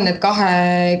lootus on, et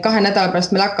kahe nädala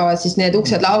pärast meil hakkavad siis need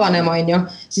uksed avanema, on ju,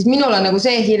 siis minul on nagu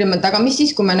see hirm, et aga mis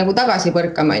siis, kui me nagu tagasi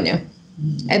põrkame, on ju.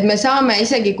 Et me saame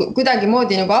isegi kuidagi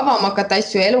moodi nagu avama hakata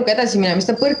asju ja eluga edasi minema, mis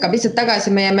ta põrkab lihtsalt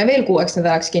tagasi, me jääme veel 6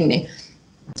 nädalaks kinni.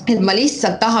 Et ma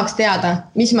lihtsalt tahaks teada,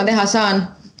 mis ma teha saan,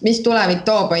 mis tulevik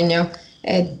toob, on ju.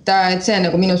 Et see on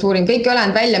nagu minu suurim, kõik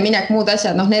ülejäänud väljaminek, muud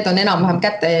asjad, noh, need on enam-vähem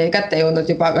kätte jõudnud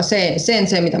juba, aga see on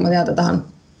see, mida ma teada tahan.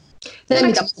 See,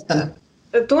 mida ma mõtlen.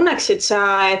 Tunneksid sa,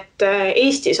 et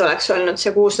Eestis oleks olnud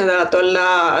see 6 nädalat olla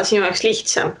sinu jaoks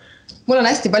lihtsam? Mul on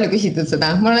hästi palju küsitud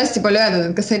seda, mul on hästi palju öeldud,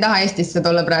 et kas sa ei taha Eestisse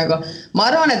tulla praegu. Ma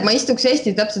arvan, et ma istuks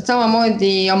Eestis täpselt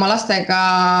samamoodi oma lastega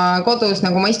kodus,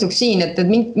 nagu ma istuks siin, et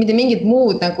mitte mingit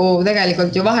muud nagu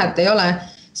tegelikult ju vahet ei ole.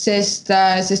 Sest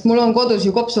mul on kodus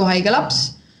ju kopsuhaige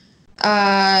laps,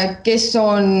 kes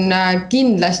on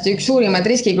kindlasti üks suurimaid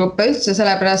riskigruppe üldse,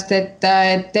 sellepärast, et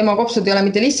tema kopsud ei ole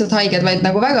mitte lihtsalt haiged, vaid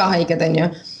nagu väga haiged, on ju.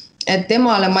 Et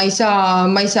temale ma ei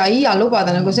saa iial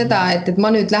lubada nagu seda, et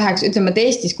ma nüüd läheks, ütleme, et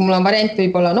Eestis, kui mul on variant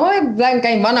võib-olla, no lähen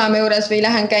käin vanaema juures või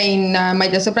lähen käin, ma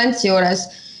ei tea, sõbrantsi juures,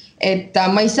 et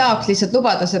ma ei saaks lihtsalt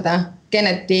lubada seda.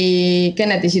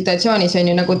 Kennedy situatsioonis on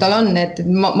ju nagu tal on, et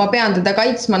ma pean teda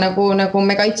kaitsma nagu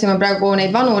me kaitseme praegu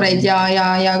neid vanureid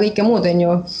ja kõike muud on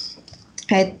ju.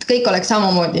 Et kõik oleks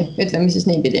samamoodi, ütleme siis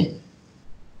niipidi.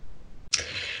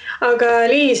 Aga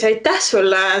Liis, aitäh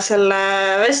sulle selle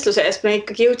vestluse eest, me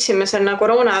ikkagi jõudsime selle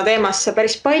koroona teemasse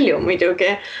päris palju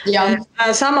muidugi.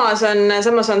 Samas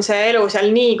on see elu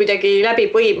seal nii kuidagi läbi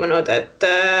põimunud,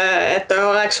 et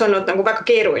oleks olnud nagu väga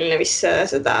keeruline vist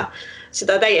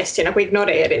seda täiesti nagu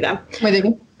ignoreerida.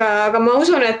 Muidugi. Aga ma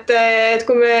usun, et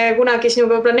kui me kunagi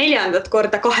sinuga võib-olla 4.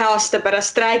 korda 2 aasta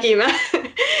pärast räägime,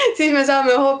 siis me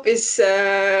saame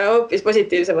hoopis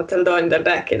positiivsematel toonidel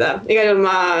rääkida. Igal juhul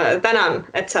ma tänan,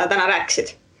 et sa täna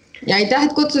rääkisid. Ja aitäh,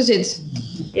 et kutsusid.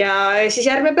 Ja siis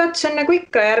järgmine peatus on nagu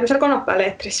ikka järgmisel kolmapäeval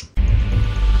eetris.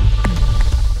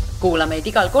 Kuula meid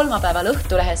igal kolmapäeval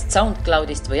Õhtulehest,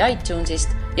 SoundCloudist või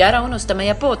iTunesist ja ära unusta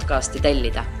meie podcasti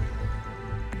tellida.